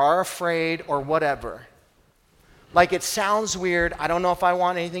care, are afraid, or whatever. Like, it sounds weird. I don't know if I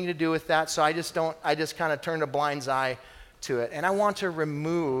want anything to do with that, so I just kind of turned a blind eye to it. And I want you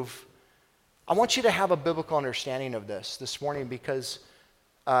to have a biblical understanding of this morning, because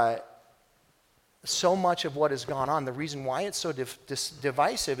so much of what has gone on, the reason why it's so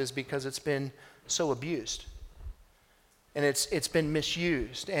divisive is because it's been so abused. And it's been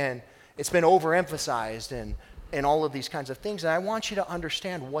misused, and it's been overemphasized, and all of these kinds of things. And I want you to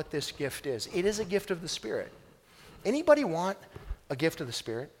understand what this gift is. It is a gift of the Spirit. Anybody want a gift of the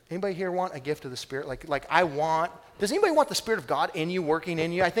Spirit? Anybody here want a gift of the Spirit? Does anybody want the Spirit of God in you, working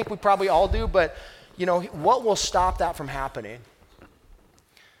in you? I think we probably all do, but what will stop that from happening?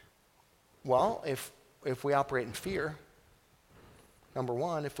 Well, if we operate in fear, number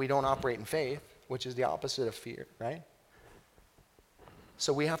one, if we don't operate in faith, which is the opposite of fear, right?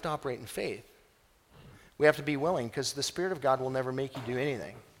 So we have to operate in faith. We have to be willing, because the Spirit of God will never make you do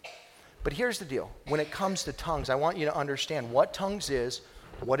anything. But here's the deal. When it comes to tongues, I want you to understand what tongues is,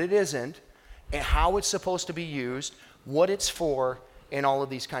 what it isn't, and how it's supposed to be used, what it's for, and all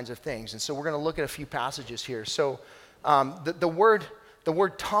of these kinds of things. And so we're going to look at a few passages here. So the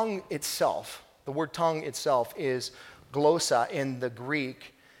word tongue itself is glossa in the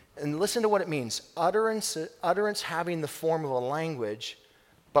Greek. And listen to what it means. Utterance having the form of a language,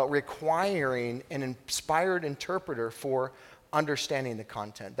 but requiring an inspired interpreter for understanding the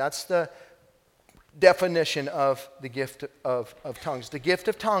content. That's the definition of the gift of tongues. The gift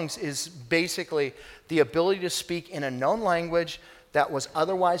of tongues is basically the ability to speak in a known language that was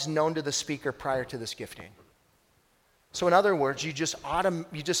otherwise known to the speaker prior to this gifting. So in other words, you just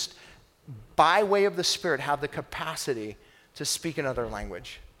by way of the Spirit have the capacity to speak another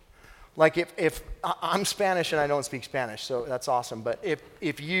language. Like if I'm Spanish and I don't speak Spanish, so that's awesome. But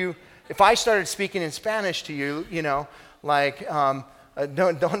if I started speaking in Spanish to you, donde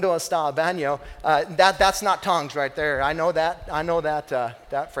está baño, that's not tongues right there. I know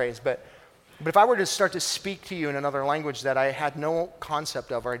that phrase. But if I were to start to speak to you in another language that I had no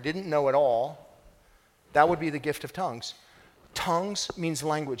concept of or I didn't know at all, that would be the gift of tongues. Tongues means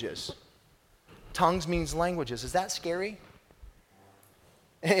languages. Tongues means languages. Is that scary?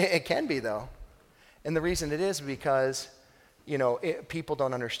 It can be, though. And the reason it is because, people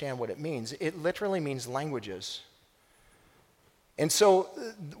don't understand what it means. It literally means languages. And so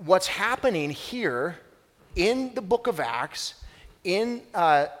what's happening here in the book of Acts, in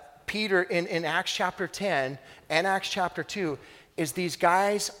Peter, in Acts chapter 10 and Acts chapter 2, is these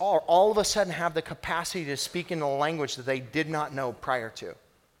guys all of a sudden have the capacity to speak in a language that they did not know prior to.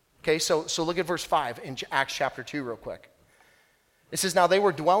 Okay, so look at verse 5 in Acts chapter 2 real quick. It says, now they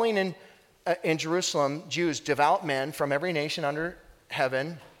were dwelling in Jerusalem, Jews, devout men from every nation under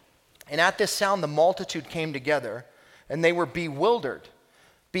heaven. And at this sound, the multitude came together, and they were bewildered,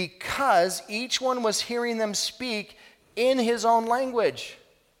 because each one was hearing them speak in his own language.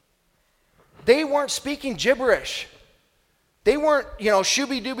 They weren't speaking gibberish. They weren't,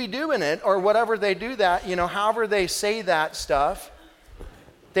 shooby-dooby-dooing it, or whatever they do that, however they say that stuff.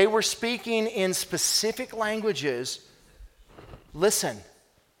 They were speaking in specific languages, listen,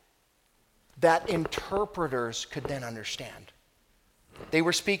 that interpreters could then understand. They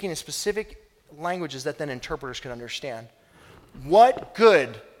were speaking in specific languages that then interpreters could understand. What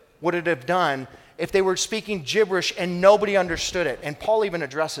good would it have done if they were speaking gibberish and nobody understood it? And Paul even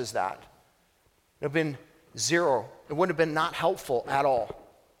addresses that. It would have been zero. It wouldn't have been not helpful at all.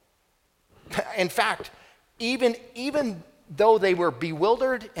 In fact, even though they were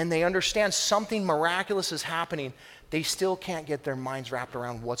bewildered and they understand something miraculous is happening, they still can't get their minds wrapped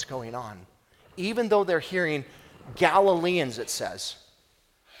around what's going on. Even though they're hearing Galileans, it says,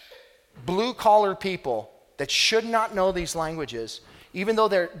 blue-collar people that should not know these languages, even though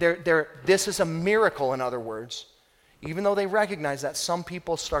this is a miracle, in other words, even though they recognize that, some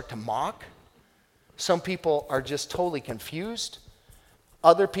people start to mock, some people are just totally confused,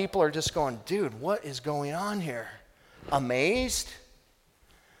 other people are just going, dude, what is going on here? Amazed?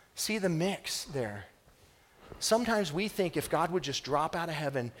 See the mix there. Sometimes we think if God would just drop out of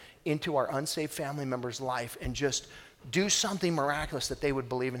heaven into our unsaved family member's life and just do something miraculous that they would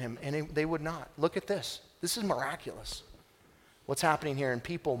believe in him, and they would not. Look at this. This is miraculous. What's happening here? And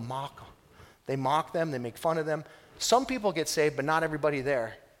people mock. They mock them. They make fun of them. Some people get saved, but not everybody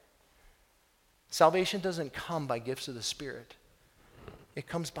there. Salvation doesn't come by gifts of the Spirit. It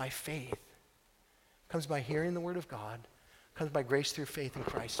comes by faith. It comes by hearing the Word of God. It comes by grace through faith in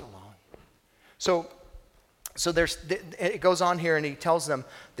Christ alone. So it goes on here, and he tells them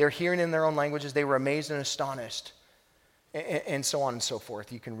they're hearing in their own languages. They were amazed and astonished. and so on and so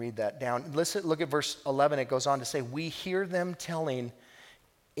forth. You can read that down. Listen, look at verse 11. It goes on to say, we hear them telling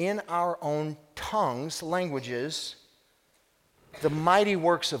in our own tongues, languages, the mighty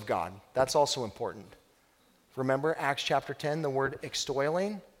works of God. That's also important. Remember Acts chapter 10, the word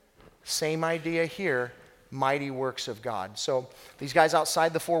extolling? Same idea here, mighty works of God. So these guys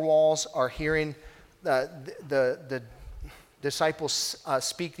outside the four walls are hearing the disciples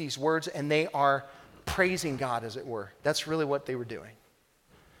speak these words, and they are praising God, as it were. That's really what they were doing.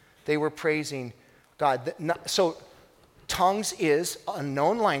 They were praising God. So tongues is a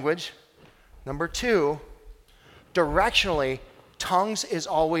known language. Number two, directionally, tongues is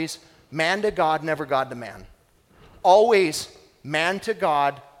always man to God, never God to man. Always man to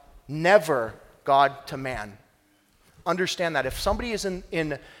God, never God to man. Understand that. If somebody is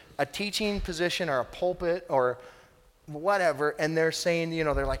in a teaching position or a pulpit or whatever, and they're saying,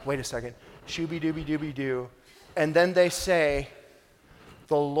 they're like, wait a second, shooby-dooby-dooby-doo, and then they say,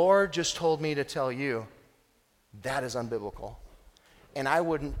 the Lord just told me to tell you, that is unbiblical. And I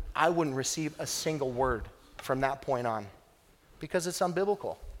wouldn't receive a single word from that point on because it's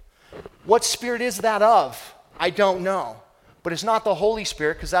unbiblical. What spirit is that of? I don't know. But it's not the Holy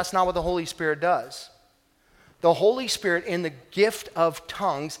Spirit, because that's not what the Holy Spirit does. The Holy Spirit in the gift of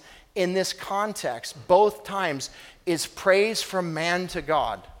tongues in this context, both times, is praise from man to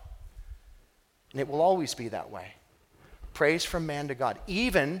God. And it will always be that way. Praise from man to God.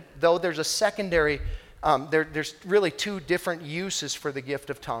 Even though there's a secondary, there's really two different uses for the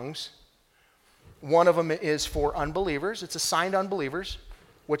gift of tongues. One of them is for unbelievers. It's assigned to unbelievers,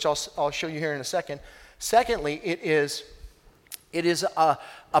 which I'll show you here in a second. Secondly, it is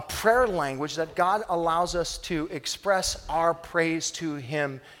a prayer language that God allows us to express our praise to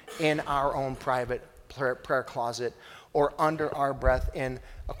Him in our own private prayer closet or under our breath in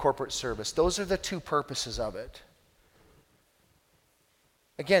a corporate service. Those are the two purposes of it.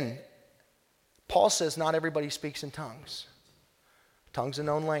 Again, Paul says not everybody speaks in tongues. Tongue's a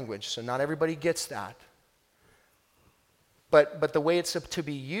known language, so not everybody gets that. But the way it's to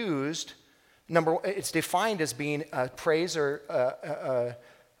be used, it's defined as being a praise or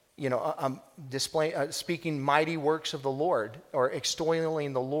speaking mighty works of the Lord or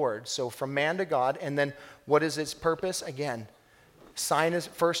extolling the Lord. So from man to God, and then what is its purpose? Again, sign is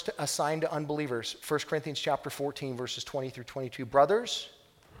first assigned to unbelievers. 1 Corinthians chapter 14, verses 20 through 22. Brothers,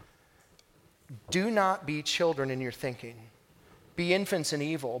 do not be children in your thinking. Be infants in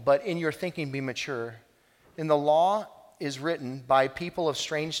evil, but in your thinking be mature. In the law is written, by people of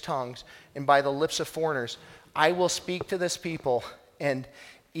strange tongues and by the lips of foreigners, I will speak to this people, and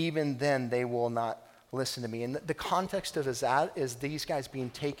even then they will not listen to me. And the context of that is these guys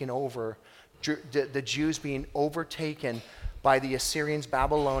being taken over, the Jews being overtaken by the Assyrians,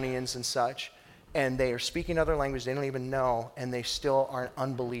 Babylonians, and such, and they are speaking other language they don't even know, and they still aren't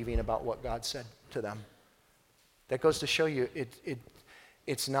unbelieving about what God said to them. That goes to show you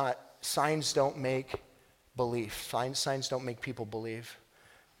it's not, signs don't make belief. Signs don't make people believe.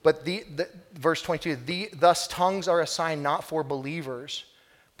 But verse 22, thus tongues are assigned not for believers,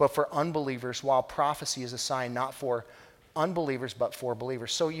 but for unbelievers, while prophecy is assigned not for unbelievers, but for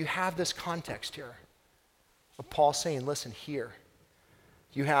believers. So you have this context here of Paul saying, listen, here.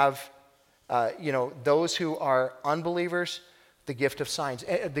 You have, those who are unbelievers, the gift of signs,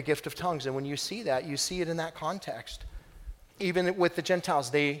 the gift of tongues. And when you see that, you see it in that context. Even with the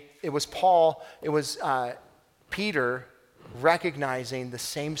Gentiles, it was Peter recognizing the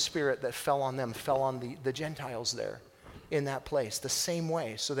same spirit that fell on them, fell on the Gentiles there in that place, the same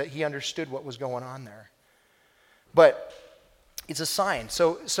way, so that he understood what was going on there. But it's a sign.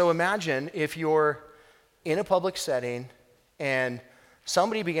 So imagine if you're in a public setting and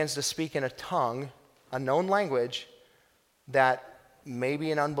somebody begins to speak in a tongue, a known language, that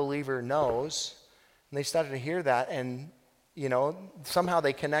maybe an unbeliever knows, and they started to hear that, and somehow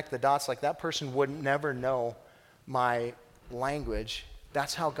they connect the dots, like that person would never know my language.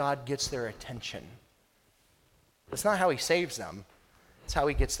 That's how God gets their attention. That's not how He saves them. It's how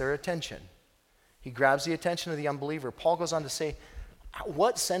He gets their attention. He grabs the attention of the unbeliever. Paul goes on to say,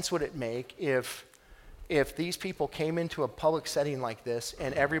 what sense would it make if these people came into a public setting like this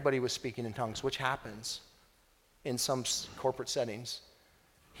and everybody was speaking in tongues, which happens in some corporate settings?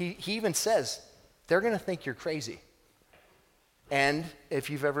 He even says, they're going to think you're crazy. And if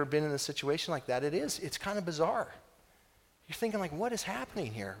you've ever been in a situation like that, it's kind of bizarre. You're thinking like, what is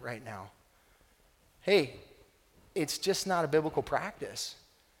happening here right now? Hey, it's just not a biblical practice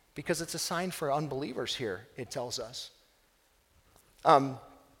because it's a sign for unbelievers here, it tells us.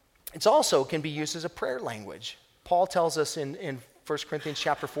 It's also can be used as a prayer language. Paul tells us in 1 1 Corinthians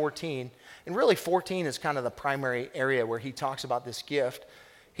chapter 14, and really 14 is kind of the primary area where he talks about this gift.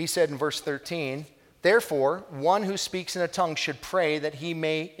 He said in verse 13, therefore, one who speaks in a tongue should pray that he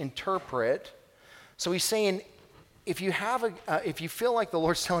may interpret. So he's saying, if you feel like the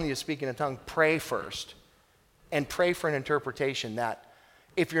Lord's telling you to speak in a tongue, pray first. And pray for an interpretation that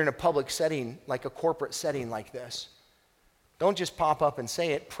if you're in a public setting, like a corporate setting like this, don't just pop up and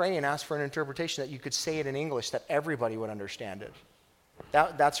say it. Pray and ask for an interpretation that you could say it in English that everybody would understand it.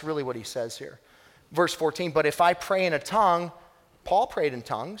 That's really what he says here. Verse 14, but if I pray in a tongue, Paul prayed in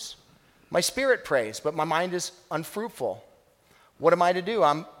tongues. My spirit prays, but my mind is unfruitful. What am I to do?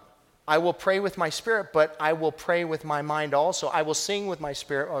 I will pray with my spirit, but I will pray with my mind also. I will sing with my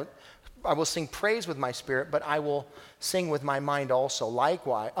spirit. I will sing praise with my spirit, but I will sing with my mind also.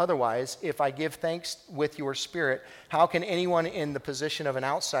 Likewise, otherwise, if I give thanks with your spirit, how can anyone in the position of an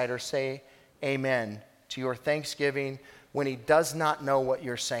outsider say amen to your thanksgiving when he does not know what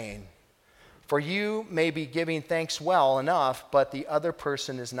you're saying? For you may be giving thanks well enough, but the other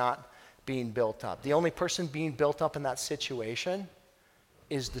person is not being built up. The only person being built up in that situation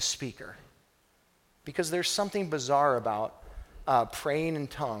is the speaker. Because there's something bizarre about praying in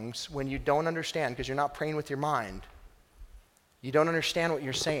tongues when you don't understand, because you're not praying with your mind. You don't understand what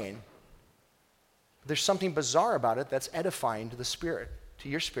you're saying. There's something bizarre about it that's edifying to the spirit, to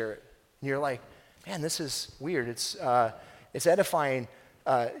your spirit. And you're like, man, this is weird. It's edifying,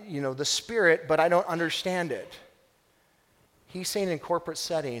 the spirit, but I don't understand it. He's saying in corporate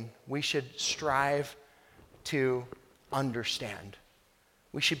setting, we should strive to understand.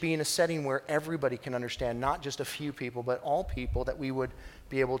 We should be in a setting where everybody can understand, not just a few people, but all people, that we would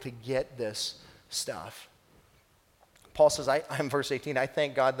be able to get this stuff. Paul says, in verse 18, I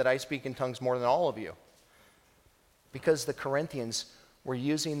thank God that I speak in tongues more than all of you. Because the Corinthians were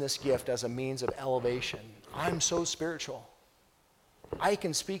using this gift as a means of elevation. I'm so spiritual. I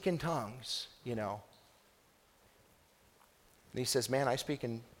can speak in tongues, And he says, man, I speak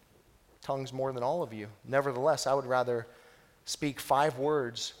in tongues more than all of you. Nevertheless, I would rather speak 5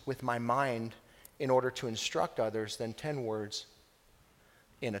 words with my mind in order to instruct others than 10 words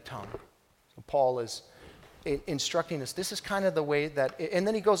in a tongue. So Paul is instructing us. This is kind of the way that, and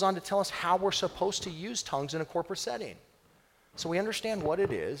then he goes on to tell us how we're supposed to use tongues in a corporate setting. So we understand what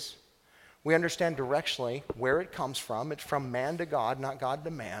it is. We understand directionally where it comes from. It's from man to God, not God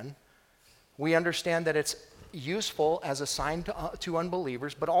to man. We understand that it's useful as a sign to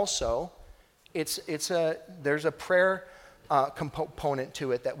unbelievers, but also there's a prayer component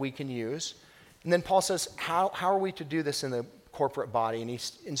to it that we can use. And then Paul says, how are we to do this in the corporate body? And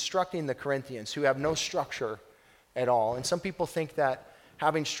he's instructing the Corinthians who have no structure at all. And some people think that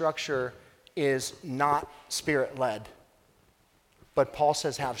having structure is not spirit-led. But Paul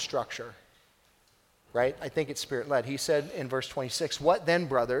says have structure, right? I think it's spirit-led. He said in verse 26, what then,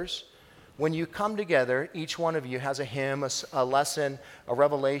 brothers? When you come together, each one of you has a hymn, a lesson, a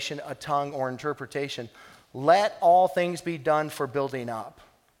revelation, a tongue, or interpretation. Let all things be done for building up.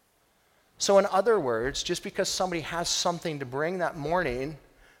 So in other words, just because somebody has something to bring that morning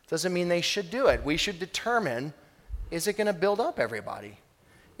doesn't mean they should do it. We should determine, is it going to build up everybody?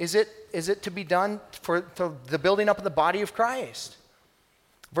 Is it to be done for the building up of the body of Christ?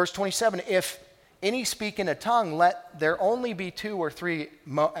 Verse 27, if any speak in a tongue, let there only be 2 or 3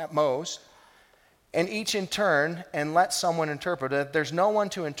 at most, and each in turn, and let someone interpret. If there's no one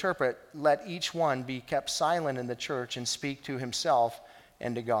to interpret, let each one be kept silent in the church and speak to himself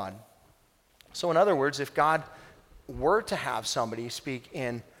and to God. So in other words, if God were to have somebody speak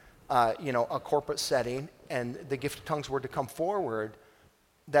in a corporate setting and the gift of tongues were to come forward,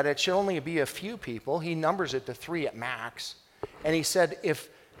 that it should only be a few people. He numbers it to 3 at max. And he said if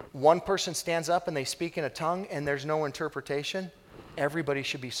one person stands up and they speak in a tongue and there's no interpretation, everybody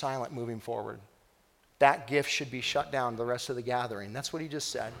should be silent moving forward. That gift should be shut down the rest of the gathering. That's what he just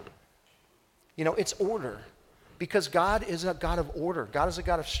said. It's order. Because God is a God of order. God is a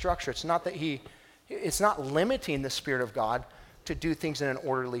God of structure. It's not limiting the Spirit of God to do things in an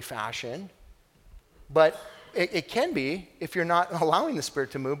orderly fashion. But it can be if you're not allowing the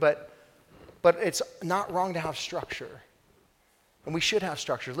Spirit to move, but it's not wrong to have structure. And we should have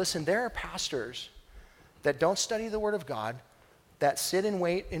structure. Listen, there are pastors that don't study the Word of God, that sit and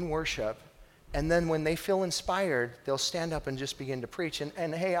wait in worship, and then when they feel inspired, they'll stand up and just begin to preach.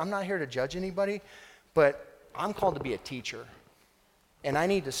 And hey, I'm not here to judge anybody, but I'm called to be a teacher. And I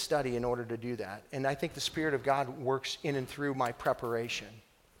need to study in order to do that. And I think the Spirit of God works in and through my preparation.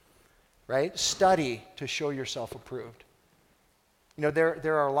 Right? Study to show yourself approved. There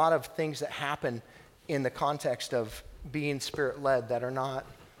are a lot of things that happen in the context of being Spirit-led that are not,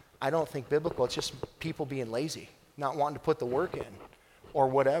 I don't think, biblical. It's just people being lazy. not wanting to put the work in or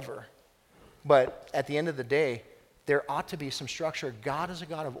whatever. But at the end of the day, there ought to be some structure. God is a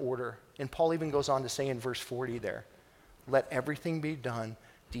God of order. And Paul even goes on to say in verse 40 there, let everything be done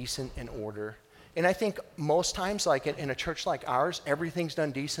decent and order. And I think most times, like in a church like ours, everything's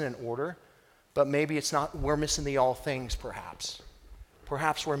done decent and order, but maybe it's not, we're missing the all things perhaps.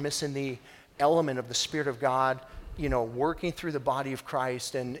 Perhaps we're missing the element of the Spirit of God, working through the body of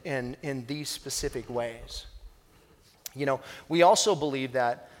Christ and in these specific ways. We also believe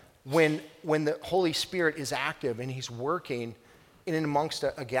that when the Holy Spirit is active and he's working in and amongst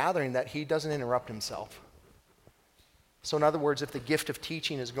a gathering, that he doesn't interrupt himself. So in other words, if the gift of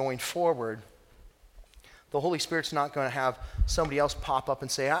teaching is going forward, the Holy Spirit's not going to have somebody else pop up and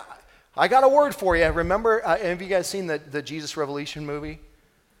say, I got a word for you. Remember, have you guys seen the Jesus Revolution movie?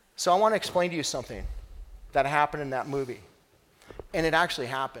 So I want to explain to you something that happened in that movie. And it actually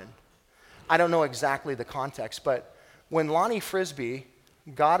happened. I don't know exactly the context, but when Lonnie Frisbee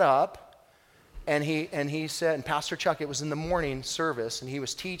got up and he said, and Pastor Chuck, it was in the morning service, and he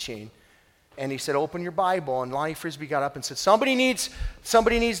was teaching, and he said, open your Bible, and Lonnie Frisbee got up and said, somebody needs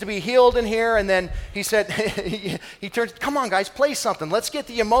to be healed in here, and then he said, he turned, come on guys, play something, let's get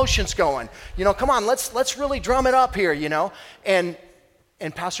the emotions going, come on, let's really drum it up here, and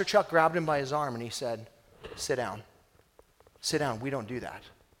Pastor Chuck grabbed him by his arm, and he said, sit down, we don't do that.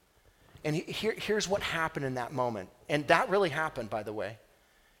 And here's what happened in that moment, and that really happened, by the way.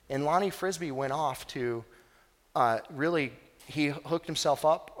 And Lonnie Frisbee went off to he hooked himself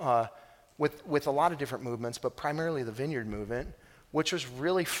up with a lot of different movements, but primarily the Vineyard movement, which was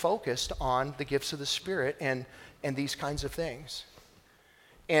really focused on the gifts of the Spirit and these kinds of things.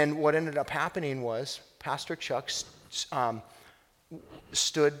 And what ended up happening was Pastor Chuck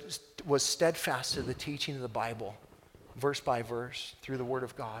was steadfast to the teaching of the Bible, verse by verse, through the Word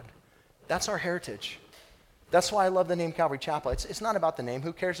of God. That's our heritage. That's why I love the name Calvary Chapel. It's not about the name.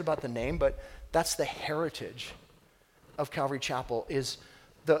 Who cares about the name? But that's the heritage of Calvary Chapel, is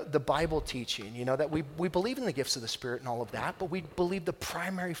the Bible teaching, that we believe in the gifts of the Spirit and all of that, but we believe the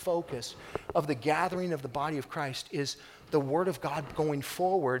primary focus of the gathering of the body of Christ is the Word of God going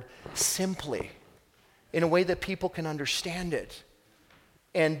forward simply, in a way that people can understand it.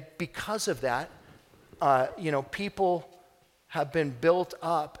 And because of that, people have been built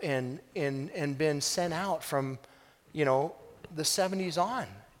up and been sent out from, the 70s on.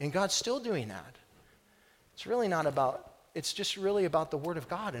 And God's still doing that. It's just really about the Word of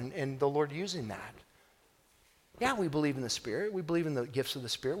God and the Lord using that. Yeah, we believe in the Spirit. We believe in the gifts of the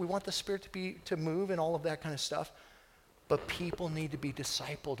Spirit. We want the Spirit to move and all of that kind of stuff. But people need to be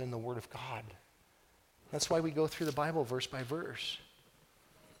discipled in the Word of God. That's why we go through the Bible verse by verse.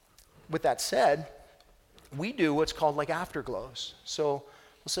 With that said, we do what's called like afterglows. So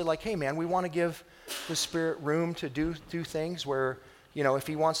we'll say like, hey man, we want to give the Spirit room to do things where, if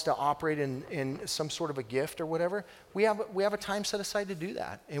he wants to operate in some sort of a gift or whatever, we have a time set aside to do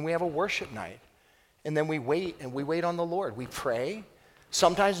that. And we have a worship night. And then we wait on the Lord. We pray.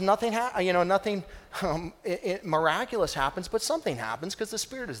 Sometimes nothing miraculous happens, but something happens because the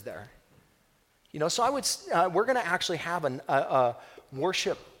Spirit is there. So we're going to actually have a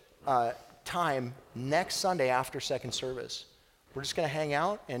worship time next Sunday after second service. We're just going to hang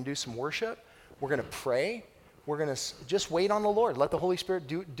out and do some worship. We're going to pray. We're going to just wait on the Lord. Let the Holy Spirit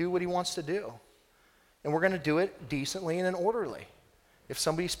do what he wants to do. And we're going to do it decently and orderly. If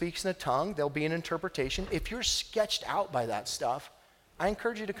somebody speaks in a tongue, there'll be an interpretation. If you're sketched out by that stuff, I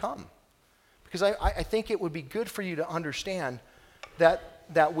encourage you to come. Because I think it would be good for you to understand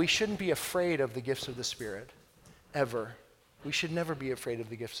that we shouldn't be afraid of the gifts of the Spirit, ever. We should never be afraid of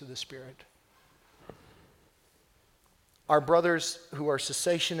the gifts of the Spirit. Our brothers who are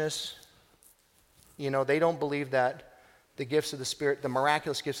cessationists, they don't believe that the gifts of the Spirit, the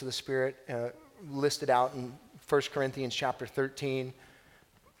miraculous gifts of the Spirit listed out in 1 Corinthians chapter 13,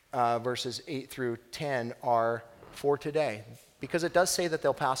 verses 8 through 10 are for today. Because it does say that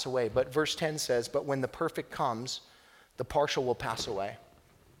they'll pass away. But verse 10 says, but when the perfect comes, the partial will pass away.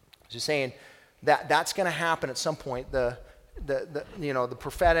 Just saying that's going to happen at some point. The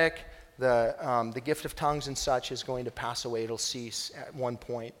prophetic, the gift of tongues and such is going to pass away. It'll cease at one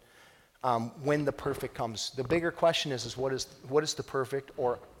point. When the perfect comes. The bigger question is what is the perfect,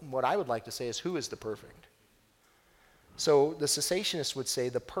 or what I would like to say is who is the perfect? So the cessationists would say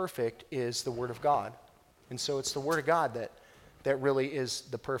the perfect is the Word of God. And so it's the Word of God that really is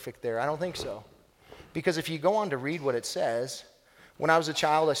the perfect there. I don't think so. Because if you go on to read what it says, when I was a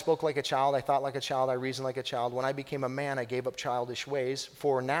child, I spoke like a child, I thought like a child, I reasoned like a child. When I became a man, I gave up childish ways.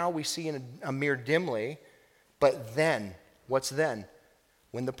 For now we see in a mirror dimly, but then, what's then?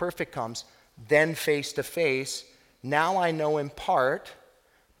 When the perfect comes, then face to face, Now I know in part,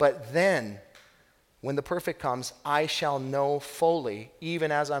 but then when the perfect comes, I shall know fully,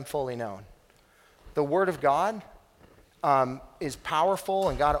 even as I'm fully known. The Word of God is powerful,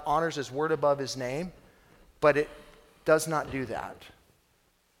 and God honors His Word above His name, but it does not do that.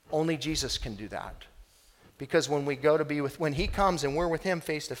 Only Jesus can do that. Because when we go to be with, when He comes and we're with Him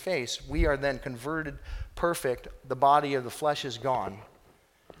face to face, we are then converted perfect. The body of the flesh is gone.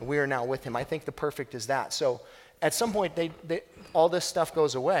 And we are now with Him. I think the perfect is that. So at some point, all this stuff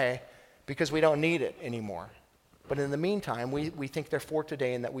goes away because we don't need it anymore. But in the meantime, we think they're for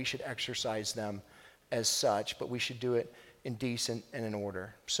today and that we should exercise them as such, but we should do it in decent and in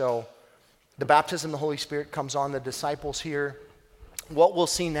order. So the baptism of the Holy Spirit comes on the disciples here. What we'll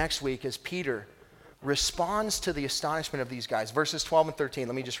see next week is Peter responds to the astonishment of these guys. Verses 12 and 13,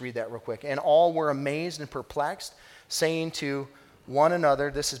 let me just read that real quick. And all were amazed and perplexed, saying to one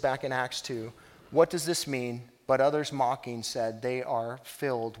another, this is back in Acts 2, what does this mean? But others mocking said, they are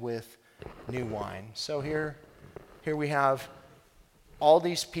filled with new wine. So here we have all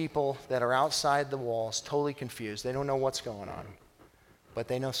these people that are outside the walls, totally confused. They don't know what's going on, but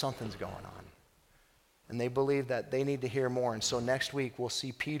they know something's going on. And they believe that they need to hear more. And so next week we'll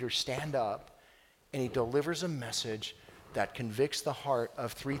see Peter stand up and he delivers a message that convicts the heart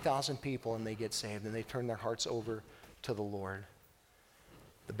of 3,000 people, and they get saved and they turn their hearts over to the Lord.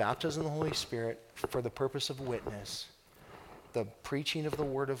 The baptism of the Holy Spirit for the purpose of witness, the preaching of the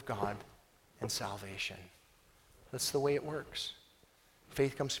Word of God, and salvation. That's the way it works.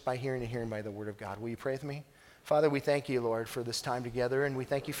 Faith comes by hearing and hearing by the Word of God. Will you pray with me? Father, we thank you, Lord, for this time together, and we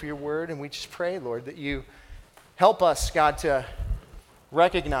thank you for your Word, and we just pray, Lord, that you help us, God, to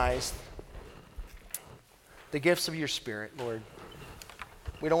recognize the gifts of your Spirit, Lord.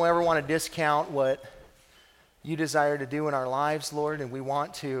 We don't ever want to discount what you desire to do in our lives, Lord, and we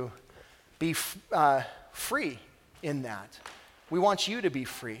want to be free in that. We want you to be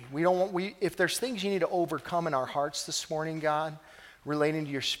free. If there's things you need to overcome in our hearts this morning, God, relating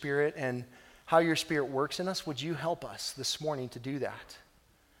to your Spirit and how your Spirit works in us, would you help us this morning to do that?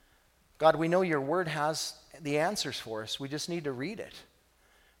 God, we know your Word has the answers for us. We just need to read it.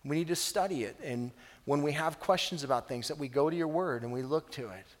 We need to study it. And when we have questions about things, that we go to your Word and we look to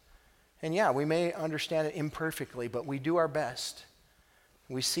it. And yeah, we may understand it imperfectly, but we do our best.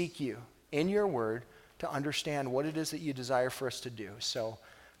 We seek you in your Word to understand what it is that you desire for us to do. So,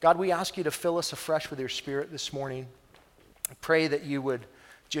 God, we ask you to fill us afresh with your Spirit this morning. I pray that you would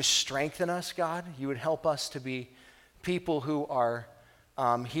just strengthen us, God. You would help us to be people who are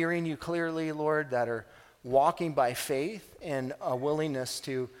hearing you clearly, Lord, that are walking by faith and a willingness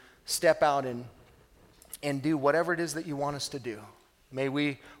to step out and do whatever it is that you want us to do. May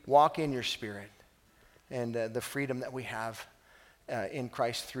we walk in your Spirit and the freedom that we have in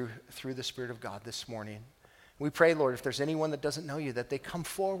Christ through the Spirit of God this morning. We pray, Lord, if there's anyone that doesn't know you, that they come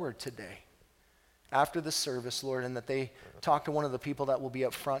forward today after the service, Lord, and that they talk to one of the people that will be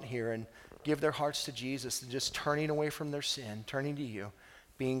up front here and give their hearts to Jesus, and just turning away from their sin, turning to you,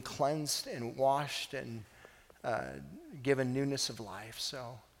 being cleansed and washed and given newness of life.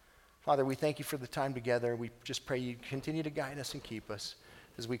 So, Father, we thank you for the time together. We just pray you continue to guide us and keep us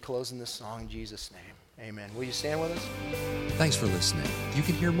as we close in this song in Jesus' name. Amen. Will you stand with us? Thanks for listening. You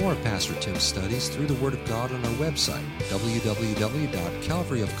can hear more of Pastor Tim's studies through the Word of God on our website,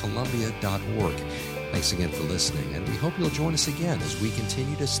 www.calvaryofcolumbia.org. Thanks again for listening, and we hope you'll join us again as we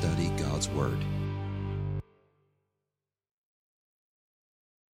continue to study God's Word.